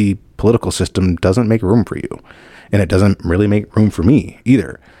shitty political system doesn't make room for you. and it doesn't really make room for me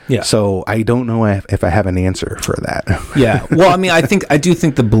either. Yeah. So I don't know if I have an answer for that. Yeah. Well, I mean, I do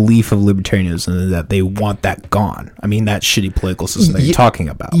think the belief of libertarianism is that they want that gone. I mean, that shitty political system that you're talking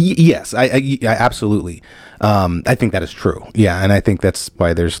about. Yes, I absolutely. I think that is true. Yeah, and I think that's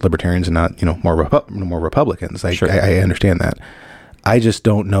why there's libertarians and not more Republicans. Sure. I understand that. I just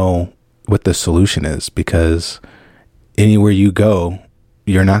don't know what the solution is, because anywhere you go,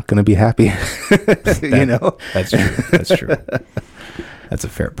 you're not going to be happy. That's true. That's true. That's a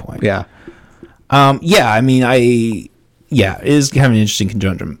fair point. Yeah. Yeah. I mean, it is kind of an interesting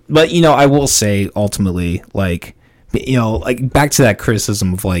conundrum, but I will say ultimately, like back to that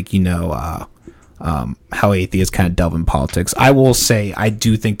criticism of how atheists kind of delve in politics. I will say I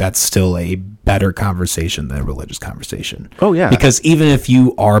do think that's still a better conversation than a religious conversation. Oh yeah, because even if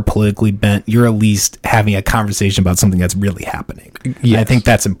you are politically bent, you're at least having a conversation about something that's really happening. Yes. I think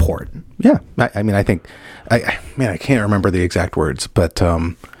that's important. Yeah, I mean, I think, I can't remember the exact words, but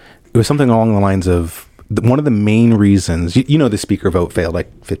it was something along the lines of one of the main reasons, the speaker vote failed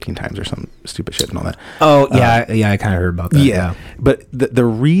like 15 times or some stupid shit and all that. Oh, yeah. I kind of heard about that. Yeah. But the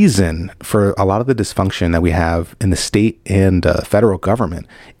reason for a lot of the dysfunction that we have in the state and federal government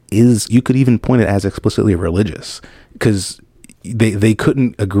is, you could even point it as explicitly religious, because they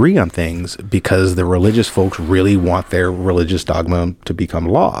couldn't agree on things because the religious folks really want their religious dogma to become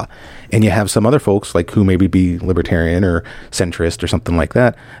law. And you have some other folks who maybe be libertarian or centrist or something like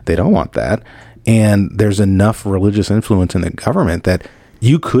that. They don't want that. And there's enough religious influence in the government that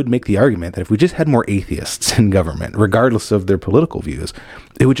you could make the argument that if we just had more atheists in government, regardless of their political views,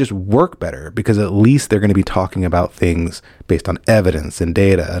 it would just work better, because at least they're going to be talking about things based on evidence and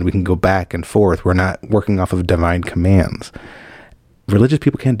data, and we can go back and forth. We're not working off of divine commands. Religious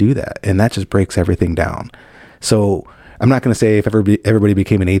people can't do that, and that just breaks everything down. So I'm not going to say if everybody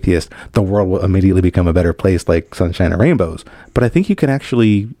became an atheist, the world will immediately become a better place like sunshine and rainbows. But I think you can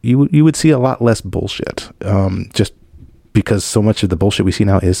actually, you would see a lot less bullshit, just because so much of the bullshit we see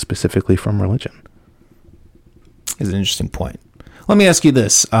now is specifically from religion. Is an interesting point. Let me ask you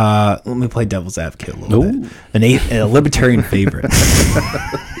this. Let me play devil's advocate a little bit. A libertarian favorite.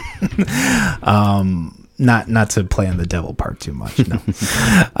 Not to play on the devil part too much. No.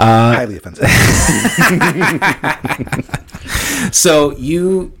 Highly offensive. So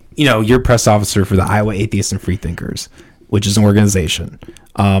you're press officer for the Iowa Atheists and Freethinkers, which is an organization.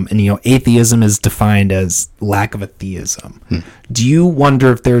 And atheism is defined as lack of a theism. Do you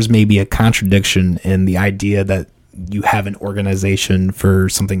wonder if there's maybe a contradiction in the idea that you have an organization for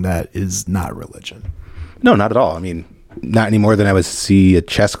something that is not religion? No, not at all. I mean, not any more than I would see a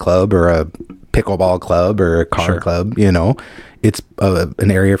chess club or a pickleball club or a car club. It's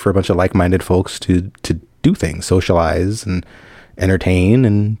an area for a bunch of like-minded folks to do things, socialize and entertain,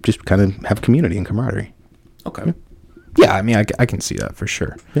 and just kind of have community and camaraderie. Okay. Yeah, I mean, I can see that for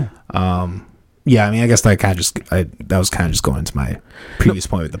sure. Yeah. Yeah, I mean, I guess that was kind of just going to my previous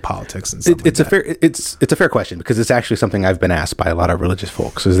point with the politics and stuff. It's a fair question, because it's actually something I've been asked by a lot of religious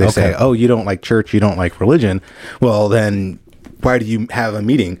folks. Is they say, "Oh, you don't like church, you don't like religion. Well, then why do you have a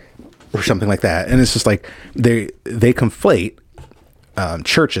meeting?" Or something like that. And it's just like they conflate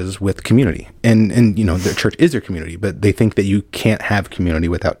churches with community, and their church is their community, but they think that you can't have community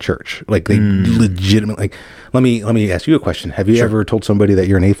without church. They legitimately, let me ask you a question. Have you ever told somebody that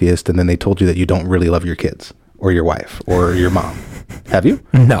you're an atheist and then they told you that you don't really love your kids or your wife or your mom? Have you?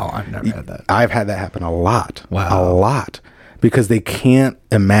 No, I've never had that. I've had that happen a lot. Wow. A lot. Because they can't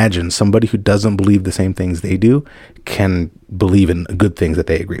imagine somebody who doesn't believe the same things they do can believe in good things that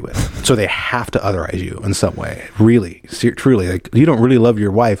they agree with. So they have to otherize you in some way. Really, truly, you don't really love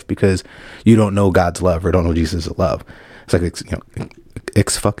your wife because you don't know God's love or don't know Jesus' love. It's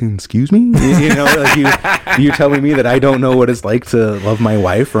excuse me? You're telling me that I don't know what it's like to love my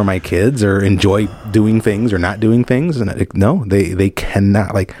wife or my kids or enjoy doing things or not doing things? And no, they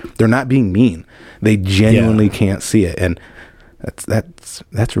cannot. They're not being mean. They genuinely can't see it. And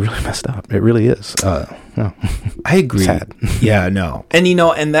that's really messed up. It really is. No. I agree. Sad. Yeah, no. And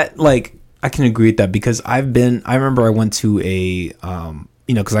and that I can agree with that, because I remember I went to a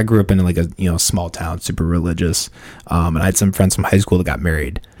because I grew up in a small town, super religious, and I had some friends from high school that got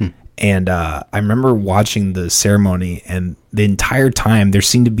married. And I remember watching the ceremony, and the entire time there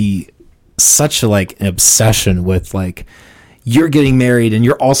seemed to be such an obsession with you're getting married and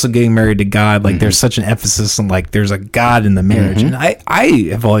you're also getting married to God. There's such an emphasis on there's a God in the marriage. And I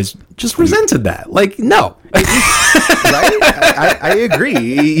have always just resented that. Like, no. Right? I agree.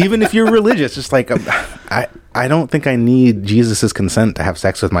 Even if you're religious, just like, I don't think I need Jesus's consent to have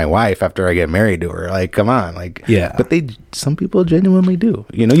sex with my wife after I get married to her. Like, come on. Like, yeah. But some people genuinely do.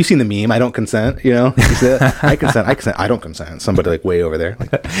 You know, you've seen the meme, I don't consent, you know? You say, I consent, I don't consent. Somebody like way over there.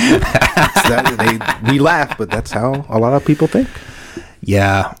 Like, we laugh, but that's how a lot of people think.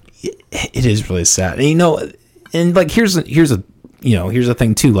 Yeah. It is really sad. And, you know, and like, here's a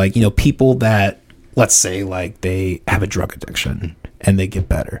thing too. Like, you know, people that, let's say, like, they have a drug addiction and they get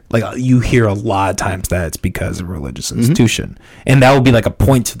better. Like, you hear a lot of times that it's because of a religious institution. And that would be like a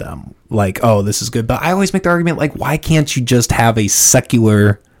point to them. Like, oh, this is good. But I always make the argument, like, why can't you just have a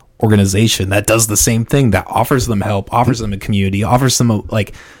secular organization that does the same thing, that offers them help, offers them a community, offers them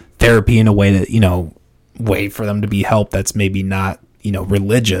like therapy in a way that, you know, way for them to be helped that's maybe not, you know,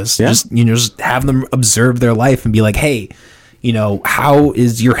 religious. Yeah. Just have them observe their life and be like, hey, you know, how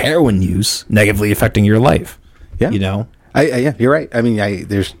is your heroin use negatively affecting your life? Yeah. You know? Yeah, you're right. I mean,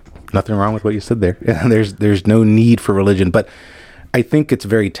 there's nothing wrong with what you said there. Yeah, there's no need for religion, but I think it's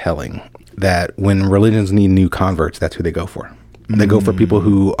very telling that when religions need new converts, that's who they go for. They go for people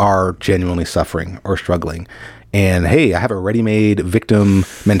who are genuinely suffering or struggling. And hey, I have a ready-made victim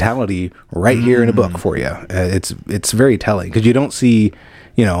mentality right here in a book for you. It's very telling because you don't see,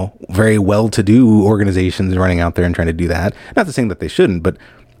 you know, very well-to-do organizations running out there and trying to do that. Not to say that they shouldn't, but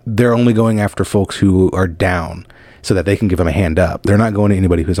they're only going after folks who are down so that they can give them a hand up. They're not going to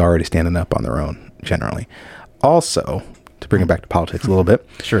anybody who's already standing up on their own, generally. Also, to bring it back to politics a little bit,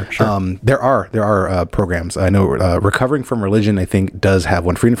 sure. There are programs. I know Recovering from Religion, I think, does have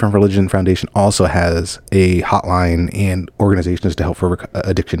one. Freedom from Religion Foundation also has a hotline and organizations to help for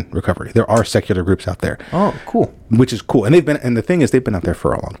addiction recovery. There are secular groups out there. Oh, cool. Which is cool. And the thing is, they've been out there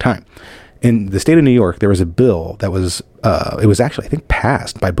for a long time. In the state of New York, there was a bill that was, it was actually, I think,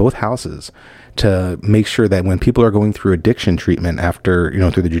 passed by both houses to make sure that when people are going through addiction treatment after, you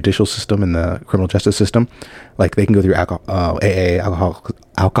know, through the judicial system and the criminal justice system, like they can go through AA,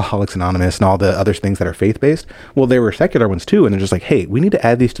 Alcoholics Anonymous, and all the other things that are faith-based. Well, there were secular ones too, and they're just like, hey, we need to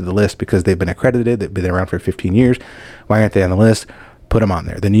add these to the list because they've been accredited, they've been around for 15 years. Why aren't they on the list? Put them on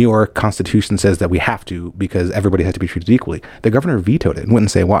there. The New York Constitution says that we have to because everybody has to be treated equally. The governor vetoed it and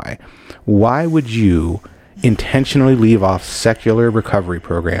wouldn't say why. Why would you intentionally leave off secular recovery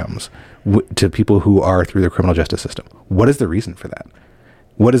programs to people who are through the criminal justice system? What is the reason for that?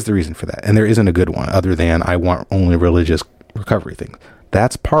 What is the reason for that? And there isn't a good one other than I want only religious recovery things.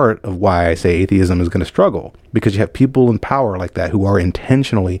 That's part of why I say atheism is going to struggle, because you have people in power like that who are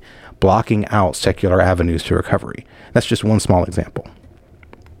intentionally blocking out secular avenues to recovery. That's just one small example.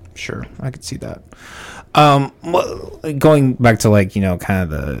 Sure, I could see that. Well, going back to, like, you know, kind of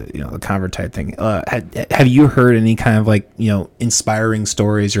the, you know, the convert type thing. Have you heard any kind of, like, you know, inspiring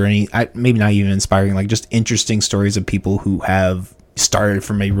stories or any, maybe not even inspiring, like just interesting stories of people who have started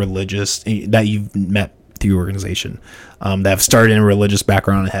from a religious, that you've met through your organization, that have started in a religious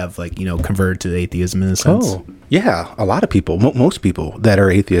background and have, like, you know, converted to atheism in a sense? Oh, yeah. A lot of people, most people that are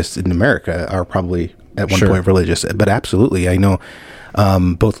atheists in America are probably at one point religious, but absolutely. I know,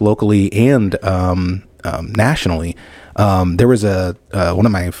 both locally and nationally. There was one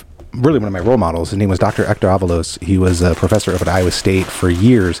of my role models. His name was Dr. Hector Avalos. He was a professor up at Iowa State for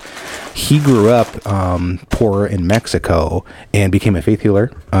years. He grew up poor in Mexico and became a faith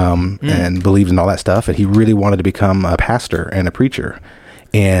healer and believed in all that stuff. And he really wanted to become a pastor and a preacher.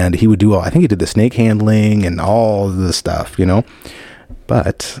 And he would do I think he did the snake handling and all the stuff, you know.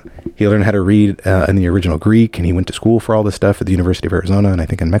 But he learned how to read in the original Greek, and he went to school for all this stuff at the University of Arizona, and I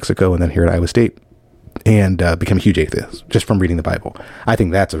think in Mexico, and then here at Iowa State, and became a huge atheist just from reading the Bible. I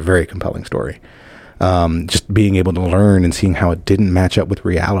think that's a very compelling story. Just being able to learn and seeing how it didn't match up with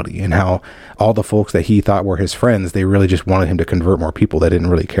reality, and how all the folks that he thought were his friends, they really just wanted him to convert more people that didn't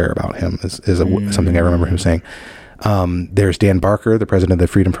really care about him, is something I remember him saying. There's Dan Barker, the president of the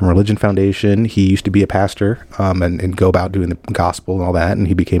Freedom from Religion Foundation. He used to be a pastor and go about doing the gospel and all that, and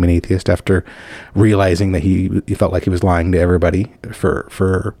he became an atheist after realizing that he felt like he was lying to everybody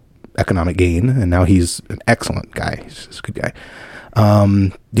for economic gain, and now he's an excellent guy. He's a good guy.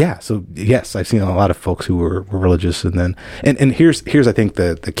 So yes, I've seen a lot of folks who were religious, and here's I think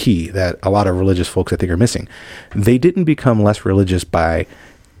the key that a lot of religious folks I think are missing. They didn't become less religious by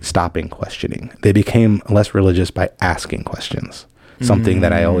stopping questioning. They became less religious by asking questions. Something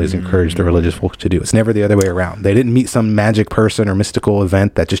that I always encourage the religious folks to do. It's never the other way around. They didn't meet some magic person or mystical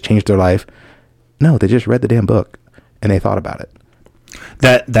event that just changed their life. No, they just read the damn book and they thought about it.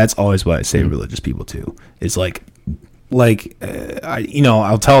 That's always what I say to religious people too. Is I'll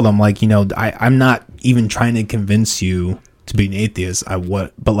tell them, like, you know, I'm not even trying to convince you to be an atheist.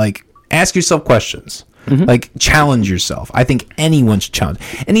 But like, Ask yourself questions. Like, challenge yourself. I think anyone should challenge.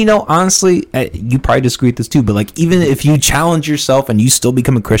 And, honestly, you probably disagree with this too, but, like, even if you challenge yourself and you still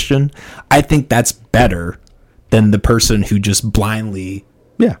become a Christian, I think that's better than the person who just blindly,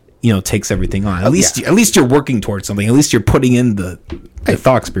 takes everything on. At least you're working towards something. At least you're putting in the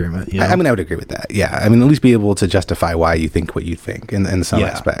thought experiment. I mean, I would agree with that. Yeah. I mean, at least be able to justify why you think what you think in some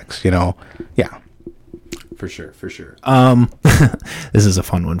aspects, Yeah. For sure. This is a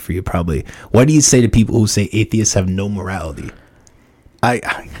fun one for you, probably. What do you say to people who say atheists have no morality?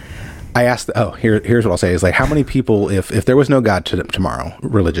 I asked. Here's what I'll say is, like, how many people, if there was no God tomorrow,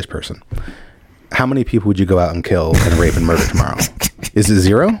 religious person, how many people would you go out and kill and rape and murder tomorrow? Is it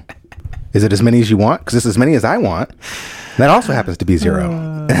 0? Is it as many as you want? Because it's as many as I want. That also happens to be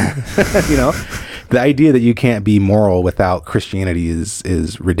 0. The idea that you can't be moral without Christianity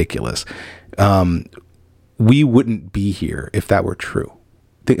is ridiculous. We wouldn't be here if that were true.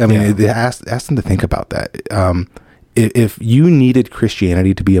 Ask them to think about that. If you needed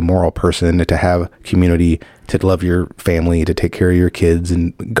Christianity to be a moral person, to have community, to love your family, to take care of your kids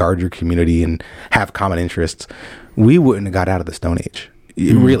and guard your community and have common interests, we wouldn't have got out of the Stone Age.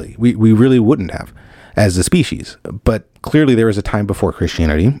 Really, we really wouldn't have as a species. But clearly there was a time before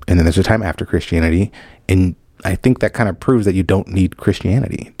Christianity, and then there's a time after Christianity. And I think that kind of proves that you don't need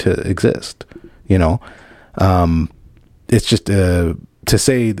Christianity to exist. It's just to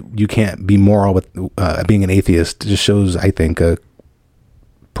say you can't be moral with being an atheist just shows, I think, a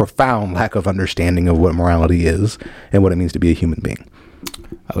profound lack of understanding of what morality is and what it means to be a human being.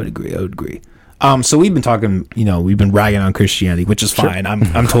 I would agree. So we've been talking, we've been ragging on Christianity, which is fine. Sure.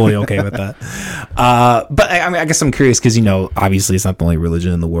 I'm totally okay with that. But I guess I'm curious because, obviously it's not the only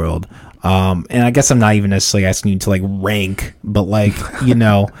religion in the world. And I guess I'm not even necessarily asking you to like rank, but like,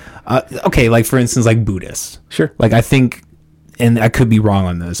 okay, like for instance, like Buddhists. Sure. Like I think, and I could be wrong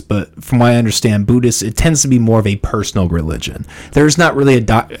on this, but from what I understand, Buddhists, it tends to be more of a personal religion. There's not really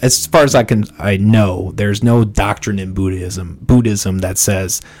as far as I know, there's no doctrine in Buddhism that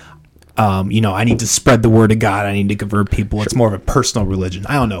says, I need to spread the word of God. I need to convert people. Sure. It's more of a personal religion.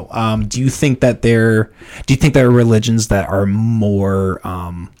 I don't know. Do you think that there are religions that are more,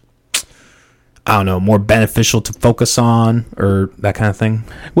 more beneficial to focus on or that kind of thing?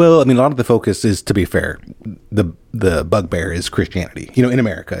 Well, I mean, a lot of the focus is, to be fair, the bugbear is Christianity. In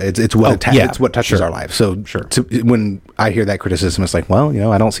America, it's what it's what touches our lives. So when I hear that criticism, it's like, well,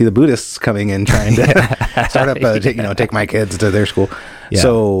 I don't see the Buddhists coming in trying to start up, take my kids to their school. Yeah.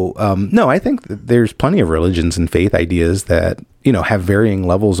 So no, I think that there's plenty of religions and faith ideas that have varying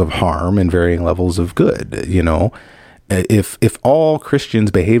levels of harm and varying levels of good. If all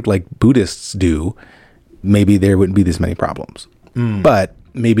Christians behaved like Buddhists do, maybe there wouldn't be this many problems. But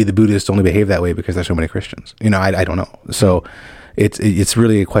maybe the Buddhists only behave that way because there's so many Christians. I don't know. So it's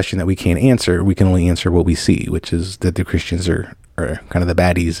really a question that we can't answer. We can only answer what we see, which is that the Christians are kind of the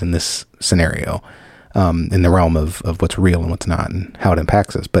baddies in this scenario, in the realm of what's real and what's not and how it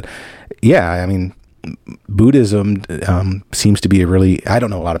impacts us. But yeah, I mean, Buddhism seems to be I don't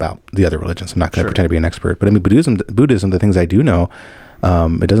know a lot about the other religions. I'm not going to pretend to be an expert, but I mean, Buddhism, the things I do know,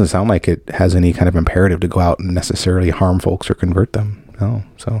 it doesn't sound like it has any kind of imperative to go out and necessarily harm folks or convert them. No.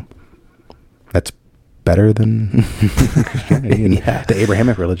 So that's better than Christianity and the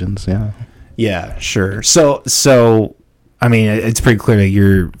Abrahamic religions. Yeah. Yeah, sure. So, I mean, it's pretty clear that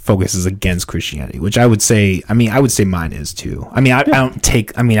your focus is against Christianity, which I would say mine is too. I mean, I don't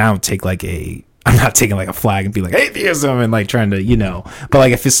take like I'm not taking like a flag and be like atheism and like trying to, but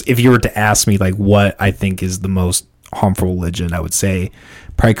like if you were to ask me like what I think is the most harmful religion, I would say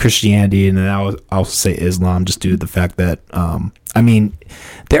probably Christianity, and then I'll say Islam, just due to the fact that I mean,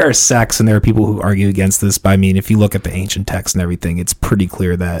 there are sects and there are people who argue against this, but I mean, if you look at the ancient texts and everything, it's pretty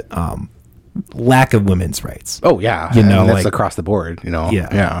clear that lack of women's rights. Oh yeah, that's like across the board.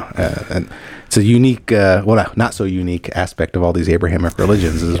 And it's a unique, not so unique aspect of all these Abrahamic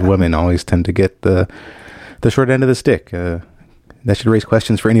religions is women always tend to get the short end of the stick. That should raise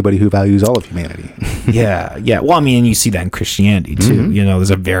questions for anybody who values all of humanity. Yeah. Well, I mean, you see that in Christianity too. Mm-hmm. There's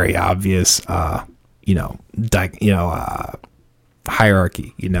a very obvious,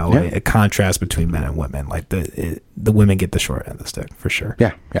 hierarchy. A contrast between men and women. Like the women get the short end of the stick for sure.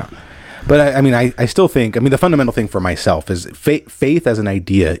 Yeah. But I still think, the fundamental thing for myself is faith as an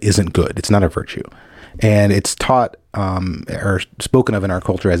idea isn't good. It's not a virtue. And it's taught or spoken of in our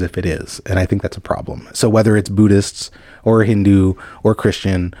culture as if it is. And I think that's a problem. So whether it's Buddhists or Hindu or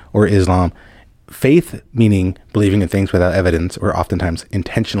Christian or Islam, faith, meaning believing in things without evidence, or oftentimes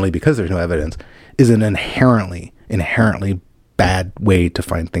intentionally because there's no evidence, is an inherently bad way to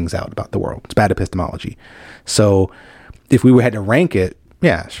find things out about the world. It's bad epistemology. So if we had to rank it,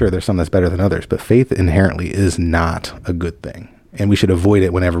 Yeah, sure, there's some that's better than others, but faith inherently is not a good thing, and we should avoid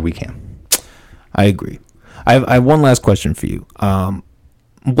it whenever we can. I agree. I have one last question for you.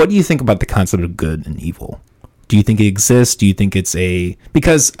 What do you think about the concept of good and evil? Do you think it exists? Do you think it's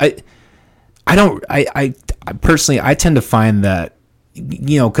because I personally, I tend to find that,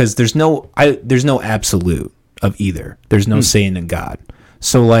 because there's no absolute of either. There's no saying in God.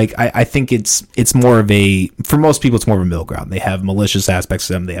 So like, I think it's more of for most people, it's more of a middle ground. They have malicious aspects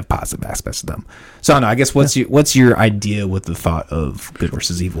to them. They have positive aspects to them. So I don't know, I guess what's your idea with the thought of good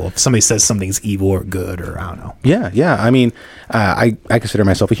versus evil? If somebody says something's evil or good, or I don't know. Yeah. I mean, I consider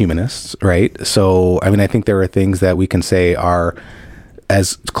myself a humanist, right? So, I mean, I think there are things that we can say are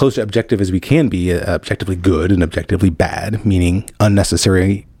as close to objective as we can be, objectively good and objectively bad, meaning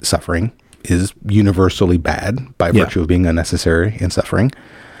unnecessary suffering is universally bad by virtue of being unnecessary and suffering.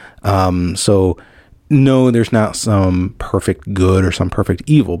 So no, there's not some perfect good or some perfect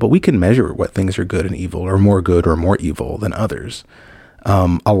evil, but we can measure what things are good and evil, or more good or more evil than others.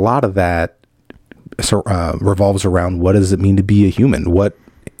 A lot of that revolves around, what does it mean to be a human? What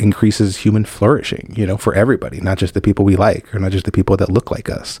increases human flourishing, for everybody, not just the people we like, or not just the people that look like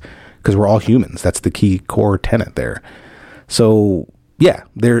us, because we're all humans. That's the key core tenet there. So yeah,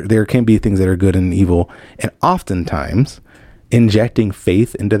 there can be things that are good and evil, and oftentimes injecting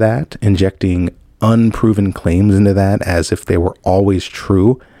faith into that, injecting unproven claims into that as if they were always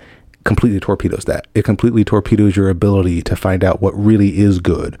true, completely torpedoes that. It completely torpedoes your ability to find out what really is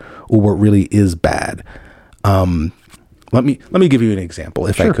good or what really is bad. Let me give you an example,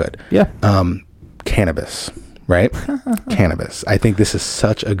 if I could. Yeah. Cannabis, right? Cannabis. I think this is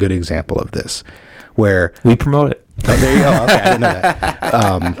such a good example of this, where we promote it. Oh, there you go. Okay, I didn't know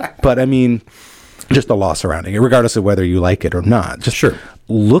that. But I mean, just the law surrounding it, regardless of whether you like it or not. Just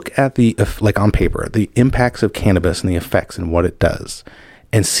look at on paper, the impacts of cannabis and the effects and what it does,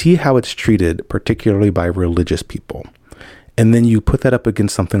 and see how it's treated, particularly by religious people. And then you put that up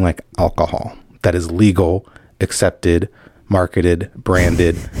against something like alcohol that is legal, accepted, marketed,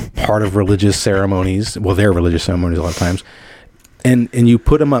 branded, part of religious ceremonies. Well, they're religious ceremonies a lot of times. And you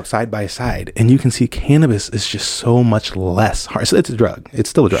put them up side by side, and you can see cannabis is just so much less harmful. So it's a drug. It's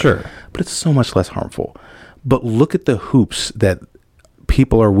still a drug. But it's so much less harmful. But look at the hoops that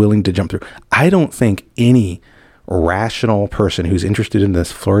people are willing to jump through. I don't think any rational person who's interested in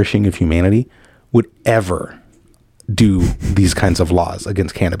this flourishing of humanity would ever do these kinds of laws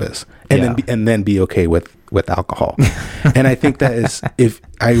against cannabis and then be okay with alcohol. And I think that is, if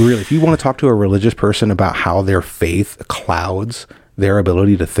you want to talk to a religious person about how their faith clouds their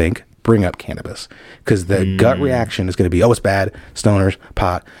ability to think, bring up cannabis, because the gut reaction is going to be, oh, it's bad, stoners,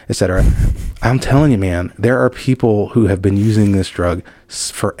 pot, etc. I'm telling you, man, there are people who have been using this drug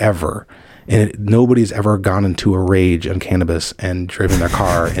forever, and nobody's ever gone into a rage on cannabis and driven their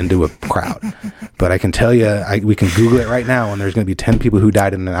car into a crowd. But I can tell you, we can Google it right now, and there's going to be 10 people who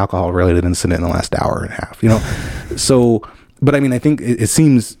died in an alcohol-related incident in the last hour and a half. So, but I mean, I think it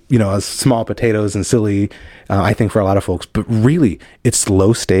seems, as small potatoes and silly, I think, for a lot of folks. But really, it's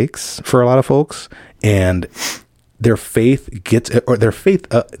low stakes for a lot of folks, and their faith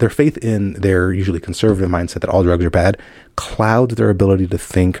in their usually conservative mindset that all drugs are bad clouds their ability to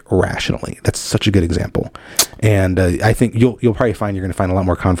think rationally. That's such a good example. And I think you'll probably find you're going to find a lot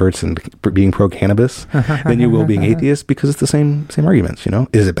more converts in being pro-cannabis than you will being atheist, because it's the same arguments.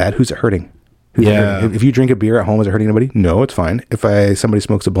 Is it bad? Who's it hurting? If you drink a beer at home, is it hurting anybody? No, it's fine. If somebody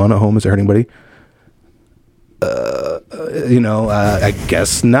smokes a blunt at home, is it hurting anybody? I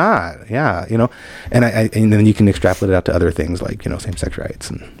guess not. Yeah, and and then you can extrapolate it out to other things like, same-sex rights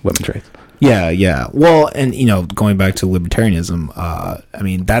and women's rights. Yeah. Well, and going back to libertarianism, I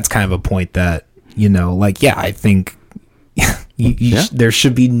mean, that's kind of a point that, I think there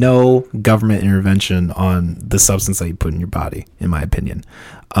should be no government intervention on the substance that you put in your body, in my opinion.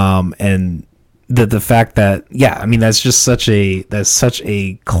 And the fact that, I mean, that's such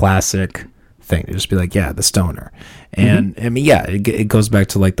a classic thing to just be like, the stoner. And I mean, it goes back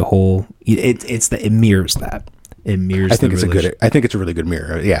to like the whole, it mirrors that. It mirrors. I think it's a really good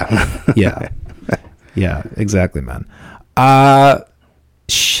mirror. Yeah. Yeah, exactly, man.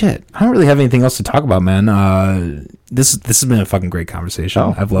 Shit, I don't really have anything else to talk about, man. This has been a fucking great conversation.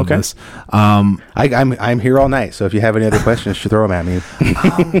 I've loved this. I'm here all night, so if you have any other questions, you throw them at me.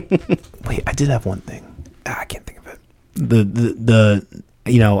 Wait, I did have one thing. I can't think of it.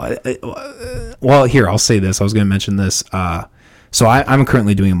 Well, here, I'll say this. I was going to mention this. So I'm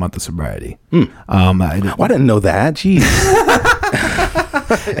currently doing a month of sobriety. I didn't know that. Jeez.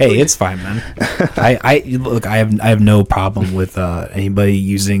 Hey, it's fine, man. I look. I have no problem with anybody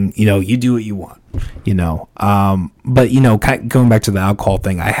using. You do what you want. But going back to the alcohol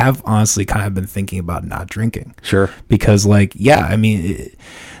thing, I have honestly kind of been thinking about not drinking. Sure. Because the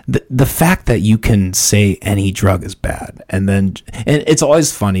fact that you can say any drug is bad, and it's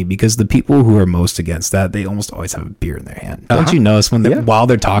always funny because the people who are most against that, they almost always have a beer in their hand. Don't you notice when while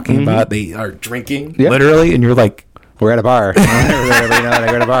they're talking about it, they are drinking literally, and you're like, we're at a bar. We're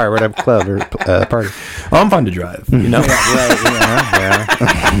at a bar. We're at a club or party. Well, I'm fun to drive.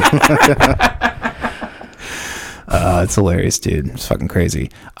 It's hilarious, dude. It's fucking crazy.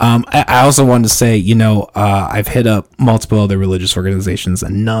 I also wanted to say, I've hit up multiple other religious organizations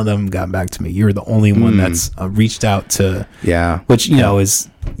and none of them got back to me. You're the only one that's reached out to, which, is,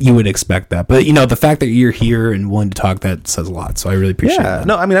 you would expect that. But, the fact that you're here and willing to talk, that says a lot. So I really appreciate that.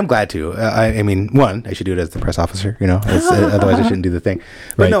 No, I mean, I'm glad to. One, I should do it as the press officer, otherwise I shouldn't do the thing.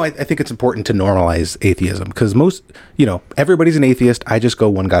 But no, I think it's important to normalize atheism because most, everybody's an atheist. I just go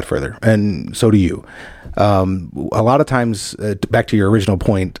one God further. And so do you. A lot of times, back to your original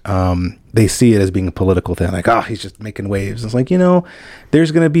point, they see it as being a political thing, like, he's just making waves. It's like,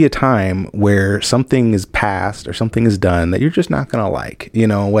 there's going to be a time where something is passed or something is done that you're just not going to like,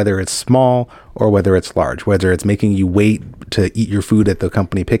 whether it's small or whether it's large, whether it's making you wait to eat your food at the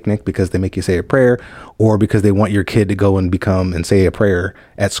company picnic because they make you say a prayer, or because they want your kid to go and say a prayer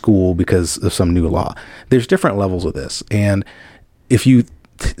at school because of some new law. There's different levels of this. And if you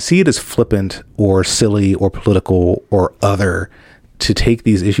see it as flippant or silly or political or other to take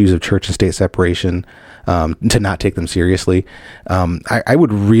these issues of church and state separation, to not take them seriously, I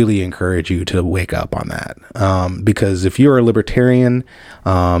would really encourage you to wake up on that. Because if you're a libertarian,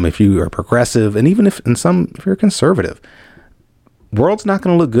 if you are progressive, and even if you're conservative, world's not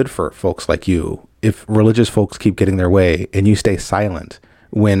going to look good for folks like you if religious folks keep getting their way and you stay silent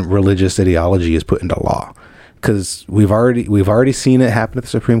when religious ideology is put into law. Because we've already seen it happen at the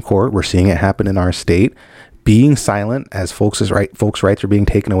Supreme Court. We're seeing it happen in our state. Being silent as folks' rights are being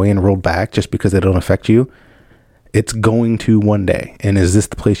taken away and rolled back just because they don't affect you, it's going to one day. And is this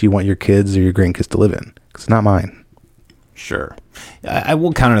the place you want your kids or your grandkids to live in? 'Cause it's not mine. Sure. I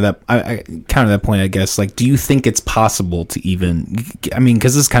will counter that. I counter that point, I guess. Like, do you think it's possible to even,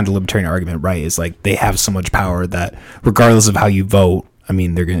 because this is kind of the libertarian argument, right? Is like they have so much power that regardless of how you vote,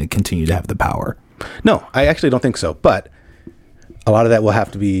 they're going to continue to have the power. No, I actually don't think so. But a lot of that will have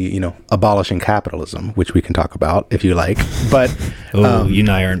to be, abolishing capitalism, which we can talk about if you like. But you and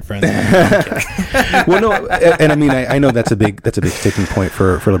I aren't friends. Well, no, and I know that's a big sticking point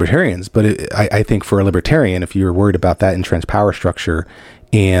for libertarians. But I think for a libertarian, if you're worried about that entrenched power structure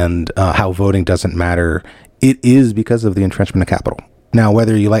and how voting doesn't matter, it is because of the entrenchment of capital. Now,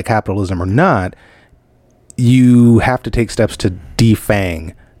 whether you like capitalism or not, you have to take steps to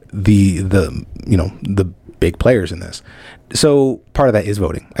defang the big players in this. So part of that is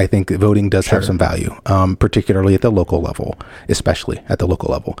voting. I think voting does have some value, particularly at the local level, especially at the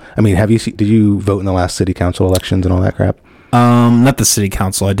local level. Did you vote in the last city council elections and all that crap? Not the city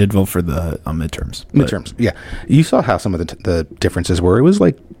council. I did vote for the midterms. Midterms, yeah. You saw how some of the differences were. It was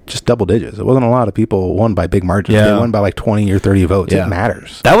like just double digits. It wasn't a lot of people won by big margins. Yeah. They won by like 20 or 30 votes. Yeah. It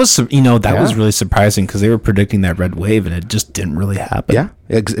matters. That was, was really surprising because they were predicting that red wave and it just didn't really happen. Yeah,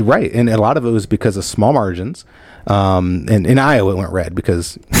 right. And a lot of it was because of small margins. And in Iowa it went red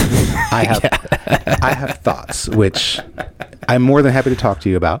because I have thoughts, which I'm more than happy to talk to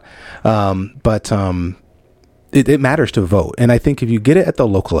you about. But it matters to vote. And I think if you get it at the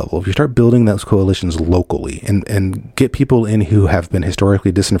local level, if you start building those coalitions locally and get people in who have been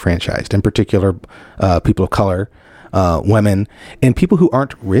historically disenfranchised, in particular, people of color, women, and people who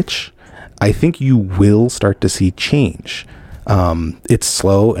aren't rich, I think you will start to see change. It's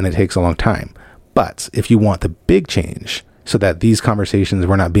slow and it takes a long time. But if you want the big change so that these conversations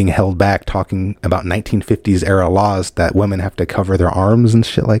were not being held back talking about 1950s era laws that women have to cover their arms and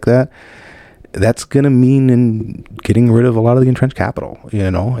shit like that, that's going to mean in getting rid of a lot of the entrenched capital,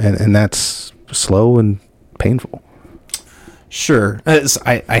 and that's slow and painful. Sure.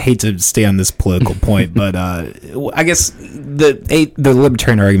 I hate to stay on this political point, but I guess the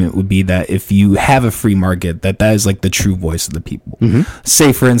libertarian argument would be that if you have a free market, that is like the true voice of the people. Mm-hmm.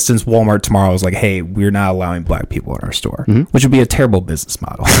 Say, for instance, Walmart tomorrow is like, hey, we're not allowing black people in our store, which would be a terrible business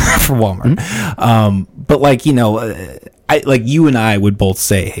model for Walmart. Mm-hmm. But like, you and I would both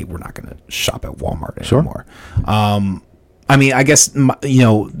say, hey, we're not going to shop at Walmart anymore. Sure. I guess,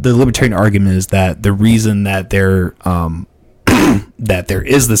 the libertarian argument is that the reason that that there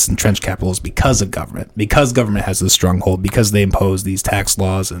is this entrenched capital is because of government has this stronghold, because they impose these tax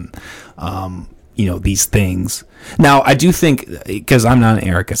laws and these things. Now, I do think, because I'm not an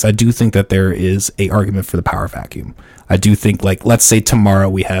anarchist, I do think that there is a argument for the power vacuum. I do think, like, let's say tomorrow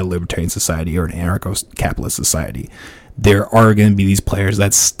we had a libertarian society or an anarcho-capitalist society. There are going to be these players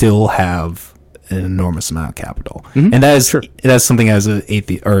that still have an enormous amount of capital. And that is that's something as an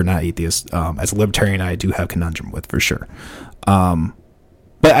atheist, or not atheist, as a libertarian, I do have conundrum with, for sure.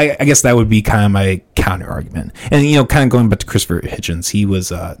 But I guess that would be kind of my counter argument. And, kind of going back to Christopher Hitchens, he was,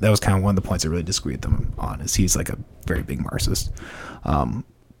 that was kind of one of the points I really disagree with him on, is he's like a very big Marxist,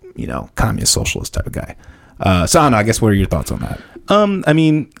 communist socialist type of guy. So I don't know, I guess what are your thoughts on that? I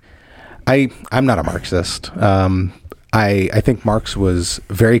mean, I'm not a Marxist. I think Marx was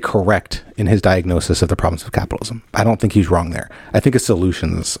very correct in his diagnosis of the problems of capitalism. I don't think he's wrong there. I think his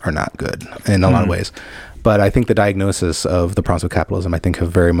solutions are not good in a lot of ways. But I think the diagnosis of the problems of capitalism, I think,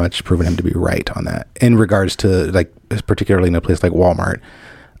 have very much proven him to be right on that. In regards to, like, particularly in a place like Walmart,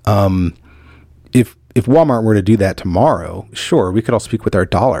 if Walmart were to do that tomorrow, sure, we could all speak with our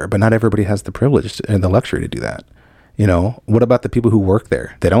dollar, but not everybody has the privilege and the luxury to do that. What about the people who work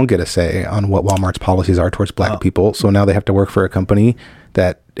there? They don't get a say on what Walmart's policies are towards black people. So now they have to work for a company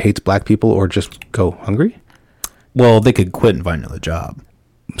that hates black people or just go hungry. Well, they could quit and find another job.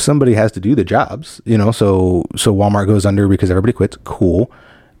 Somebody has to do the jobs, so Walmart goes under because everybody quits. Cool.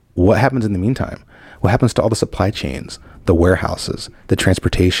 What happens in the meantime? What happens to all the supply chains, the warehouses, the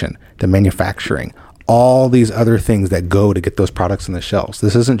transportation, the manufacturing, all these other things that go to get those products on the shelves?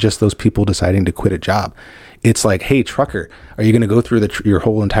 This isn't just those people deciding to quit a job. It's like, hey, trucker, are you going to go through your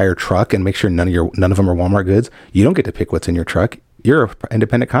whole entire truck and make sure none of them are Walmart goods? You don't get to pick what's in your truck. You're an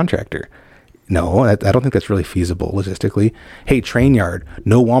independent contractor. No, I don't think that's really feasible logistically. Hey, train yard,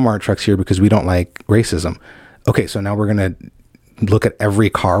 no Walmart trucks here because we don't like racism. Okay, so now we're going to look at every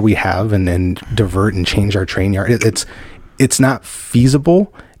car we have and divert and change our train yard. It's not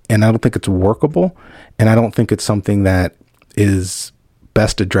feasible, and I don't think it's workable, and I don't think it's something that is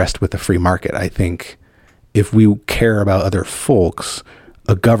best addressed with the free market. I think if we care about other folks,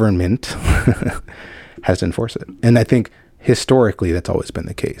 a government has to enforce it. And I think historically that's always been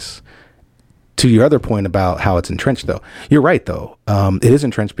the case. To your other point about how it's entrenched, though, you're right, though. It is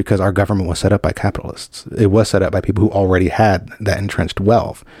entrenched because our government was set up by capitalists. It was set up by people who already had that entrenched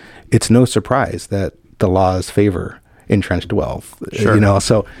wealth. It's no surprise that the laws favor entrenched wealth. Sure.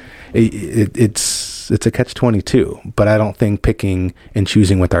 So it's a catch-22. But I don't think picking and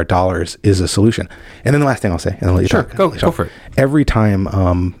choosing with our dollars is a solution. And then the last thing I'll say, and I'll let you talk. Go for it. Every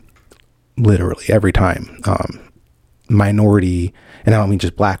time, literally every time, minority, and I don't mean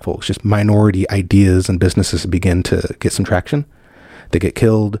just black folks, just minority ideas and businesses begin to get some traction, they get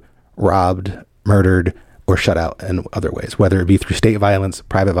killed, robbed, murdered, or shut out in other ways, whether it be through state violence,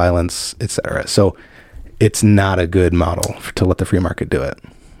 private violence, etc. So it's not a good model to let the free market do it,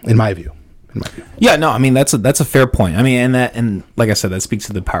 in my view. Yeah, no, I mean that's a fair point. I mean, and like I said, that speaks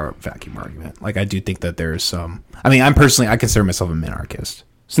to the power vacuum argument. Like, I do think that there's some. I mean, I consider myself a minarchist,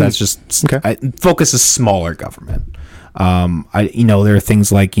 so that's just okay. Focus is smaller government. There are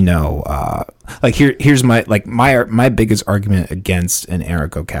things like, like here's my biggest argument against an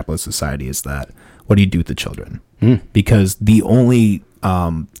anarcho-capitalist society is that what do you do with the children? Because the only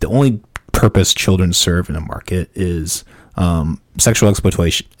purpose children serve in a market is sexual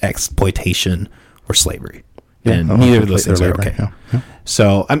exploitation or slavery, and neither of those things are okay. Yeah.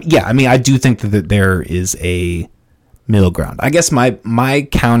 So I do think that there is a middle ground. I guess my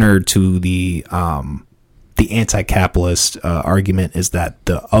counter to the anti-capitalist argument is that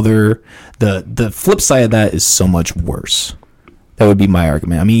the flip side of that is so much worse. That would be my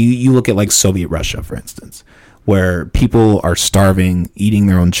argument. I mean, you look at like Soviet Russia, for instance, where people are starving, eating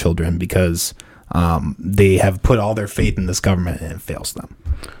their own children because they have put all their faith in this government and it fails them.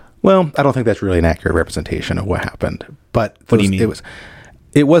 Well, I don't think that's really an accurate representation of what happened. But what do you mean?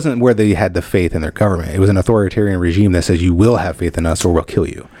 It wasn't where they had the faith in their government. It was an authoritarian regime that says you will have faith in us or we'll kill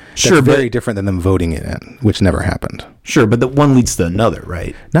you. That's very different than them voting it in, which never happened. Sure, but the one leads to another,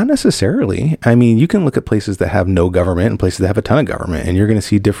 right? Not necessarily. I mean, you can look at places that have no government and places that have a ton of government, and you're going to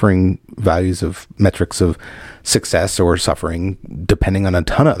see differing values of metrics of success or suffering depending on a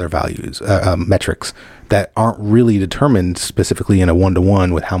ton of other values, metrics that aren't really determined specifically in a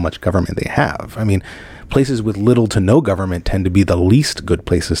one-to-one with how much government they have. I mean, places with little to no government tend to be the least good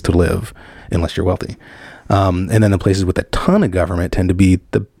places to live unless you're wealthy. And then the places with a ton of government tend to be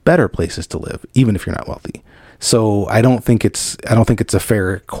the better places to live, even if you're not wealthy. So I don't think it's a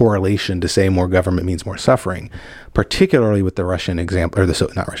fair correlation to say more government means more suffering, particularly with the Russian example, or the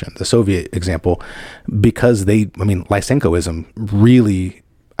Soviet example, because Lysenkoism really,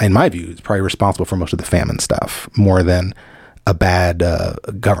 in my view, is probably responsible for most of the famine stuff more than a bad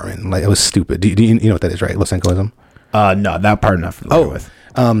government. Like, it was stupid. Do you know what that is, right? Lysenkoism? No, that part I'm not familiar with.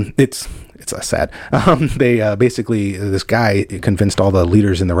 It's sad. They basically, this guy convinced all the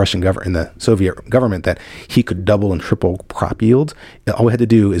leaders in the Russian government, in the Soviet government, that he could double and triple crop yields. All we had to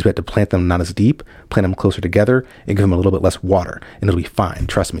do is we had to plant them not as deep, plant them closer together, and give them a little bit less water, and it'll be fine.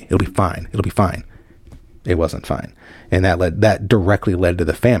 Trust me, it'll be fine. It'll be fine. It wasn't fine, and that directly led to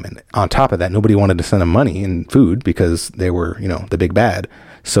the famine. On top of that, nobody wanted to send them money and food because they were, the big bad.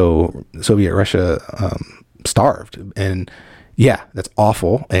 So Soviet Russia starved, and yeah, that's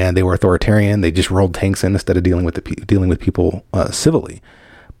awful. And they were authoritarian. They just rolled tanks in instead of dealing with people civilly.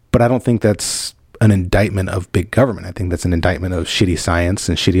 But I don't think that's an indictment of big government. I think that's an indictment of shitty science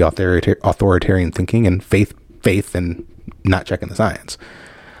and shitty authoritarian thinking and faith and not checking the science.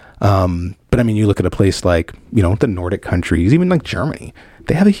 But I mean, you look at a place like, the Nordic countries, even like Germany,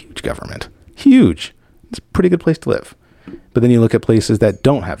 they have a huge government. Huge. It's a pretty good place to live. But then you look at places that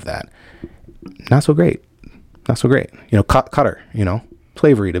don't have that. Not so great. Qatar,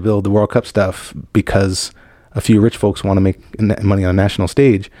 slavery to build the World Cup stuff because a few rich folks want to make money on a national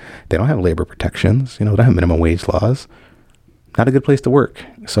stage. They don't have labor protections, they don't have minimum wage laws. Not a good place to work.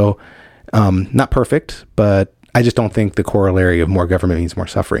 So, not perfect, but I just don't think the corollary of more government means more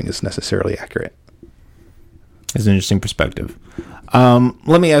suffering is necessarily accurate. It's an interesting perspective.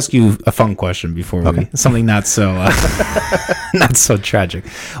 Let me ask you a fun question before something not so not so tragic.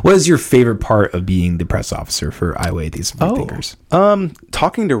 What is your favorite part of being the press officer for Iowa Atheists and Freethinkers?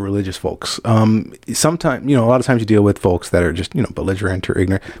 Talking to religious folks. Sometimes, a lot of times you deal with folks that are just, belligerent or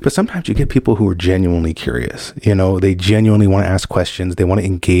ignorant, but sometimes you get people who are genuinely curious. They genuinely want to ask questions. They want to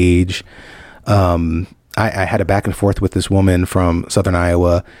engage. I had a back and forth with this woman from Southern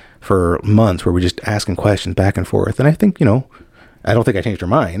Iowa for months where we're just asking questions back and forth. And I think, I don't think I changed her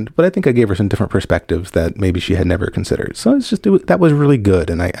mind, but I think I gave her some different perspectives that maybe she had never considered. So that was really good.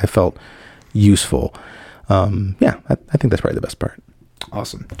 And I felt useful. I think that's probably the best part.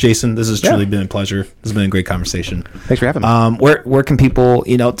 Awesome. Jason, this has truly been a pleasure. This has been a great conversation. Thanks for having me. Where can people,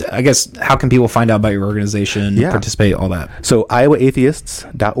 I guess, how can people find out about your organization, participate, all that? So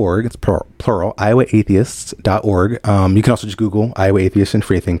iowaatheists.org, it's plural, iowaatheists.org. You can also just Google Iowa Atheists and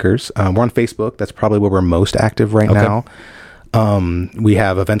Freethinkers. We're on Facebook. That's probably where we're most active right now. We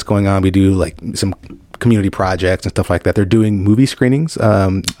have events going on. We do like some community projects and stuff like that. They're doing movie screenings.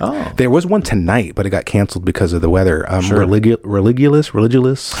 There was one tonight, but it got canceled because of the weather. Religulous.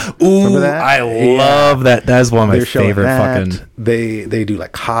 Ooh, remember that? I love that. That is one of my favorite fucking. They do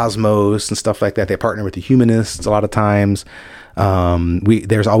like Cosmos and stuff like that. They partner with the humanists a lot of times.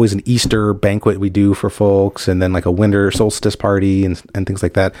 There's always an Easter banquet we do for folks, and then like a winter solstice party and things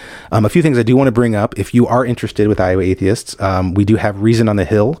like that. A few things I do want to bring up. If you are interested with Iowa Atheists, we do have Reason on the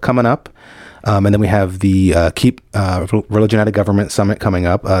Hill coming up. And then we have the Keep Religion Out of Government Summit coming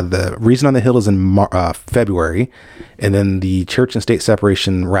up. The Reason on the Hill is in February. And then the Church and State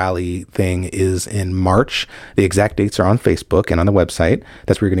Separation Rally thing is in March. The exact dates are on Facebook and on the website.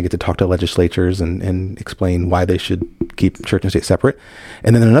 That's where you're going to get to talk to legislatures and explain why they should keep church and state separate.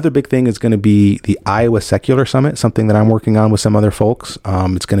 And then another big thing is going to be the Iowa Secular Summit, something that I'm working on with some other folks.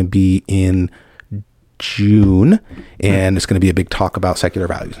 It's going to be in June, and it's going to be a big talk about secular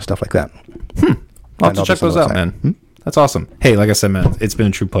values and stuff like that. I'll have to check those out, man. That's awesome. Hey, like I said, man, it's been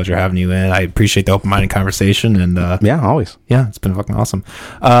a true pleasure having you in. I appreciate the open-minded conversation, and always. Yeah, it's been fucking awesome.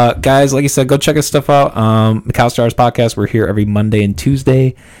 Guys, like you said, go check his stuff out. McAllister's podcast. We're here every Monday and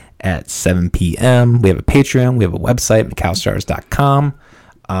Tuesday at 7 p.m. We have a Patreon. We have a website, McAllister's.com.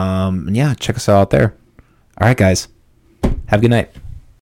 And yeah, check us out there. All right, guys. Have a good night.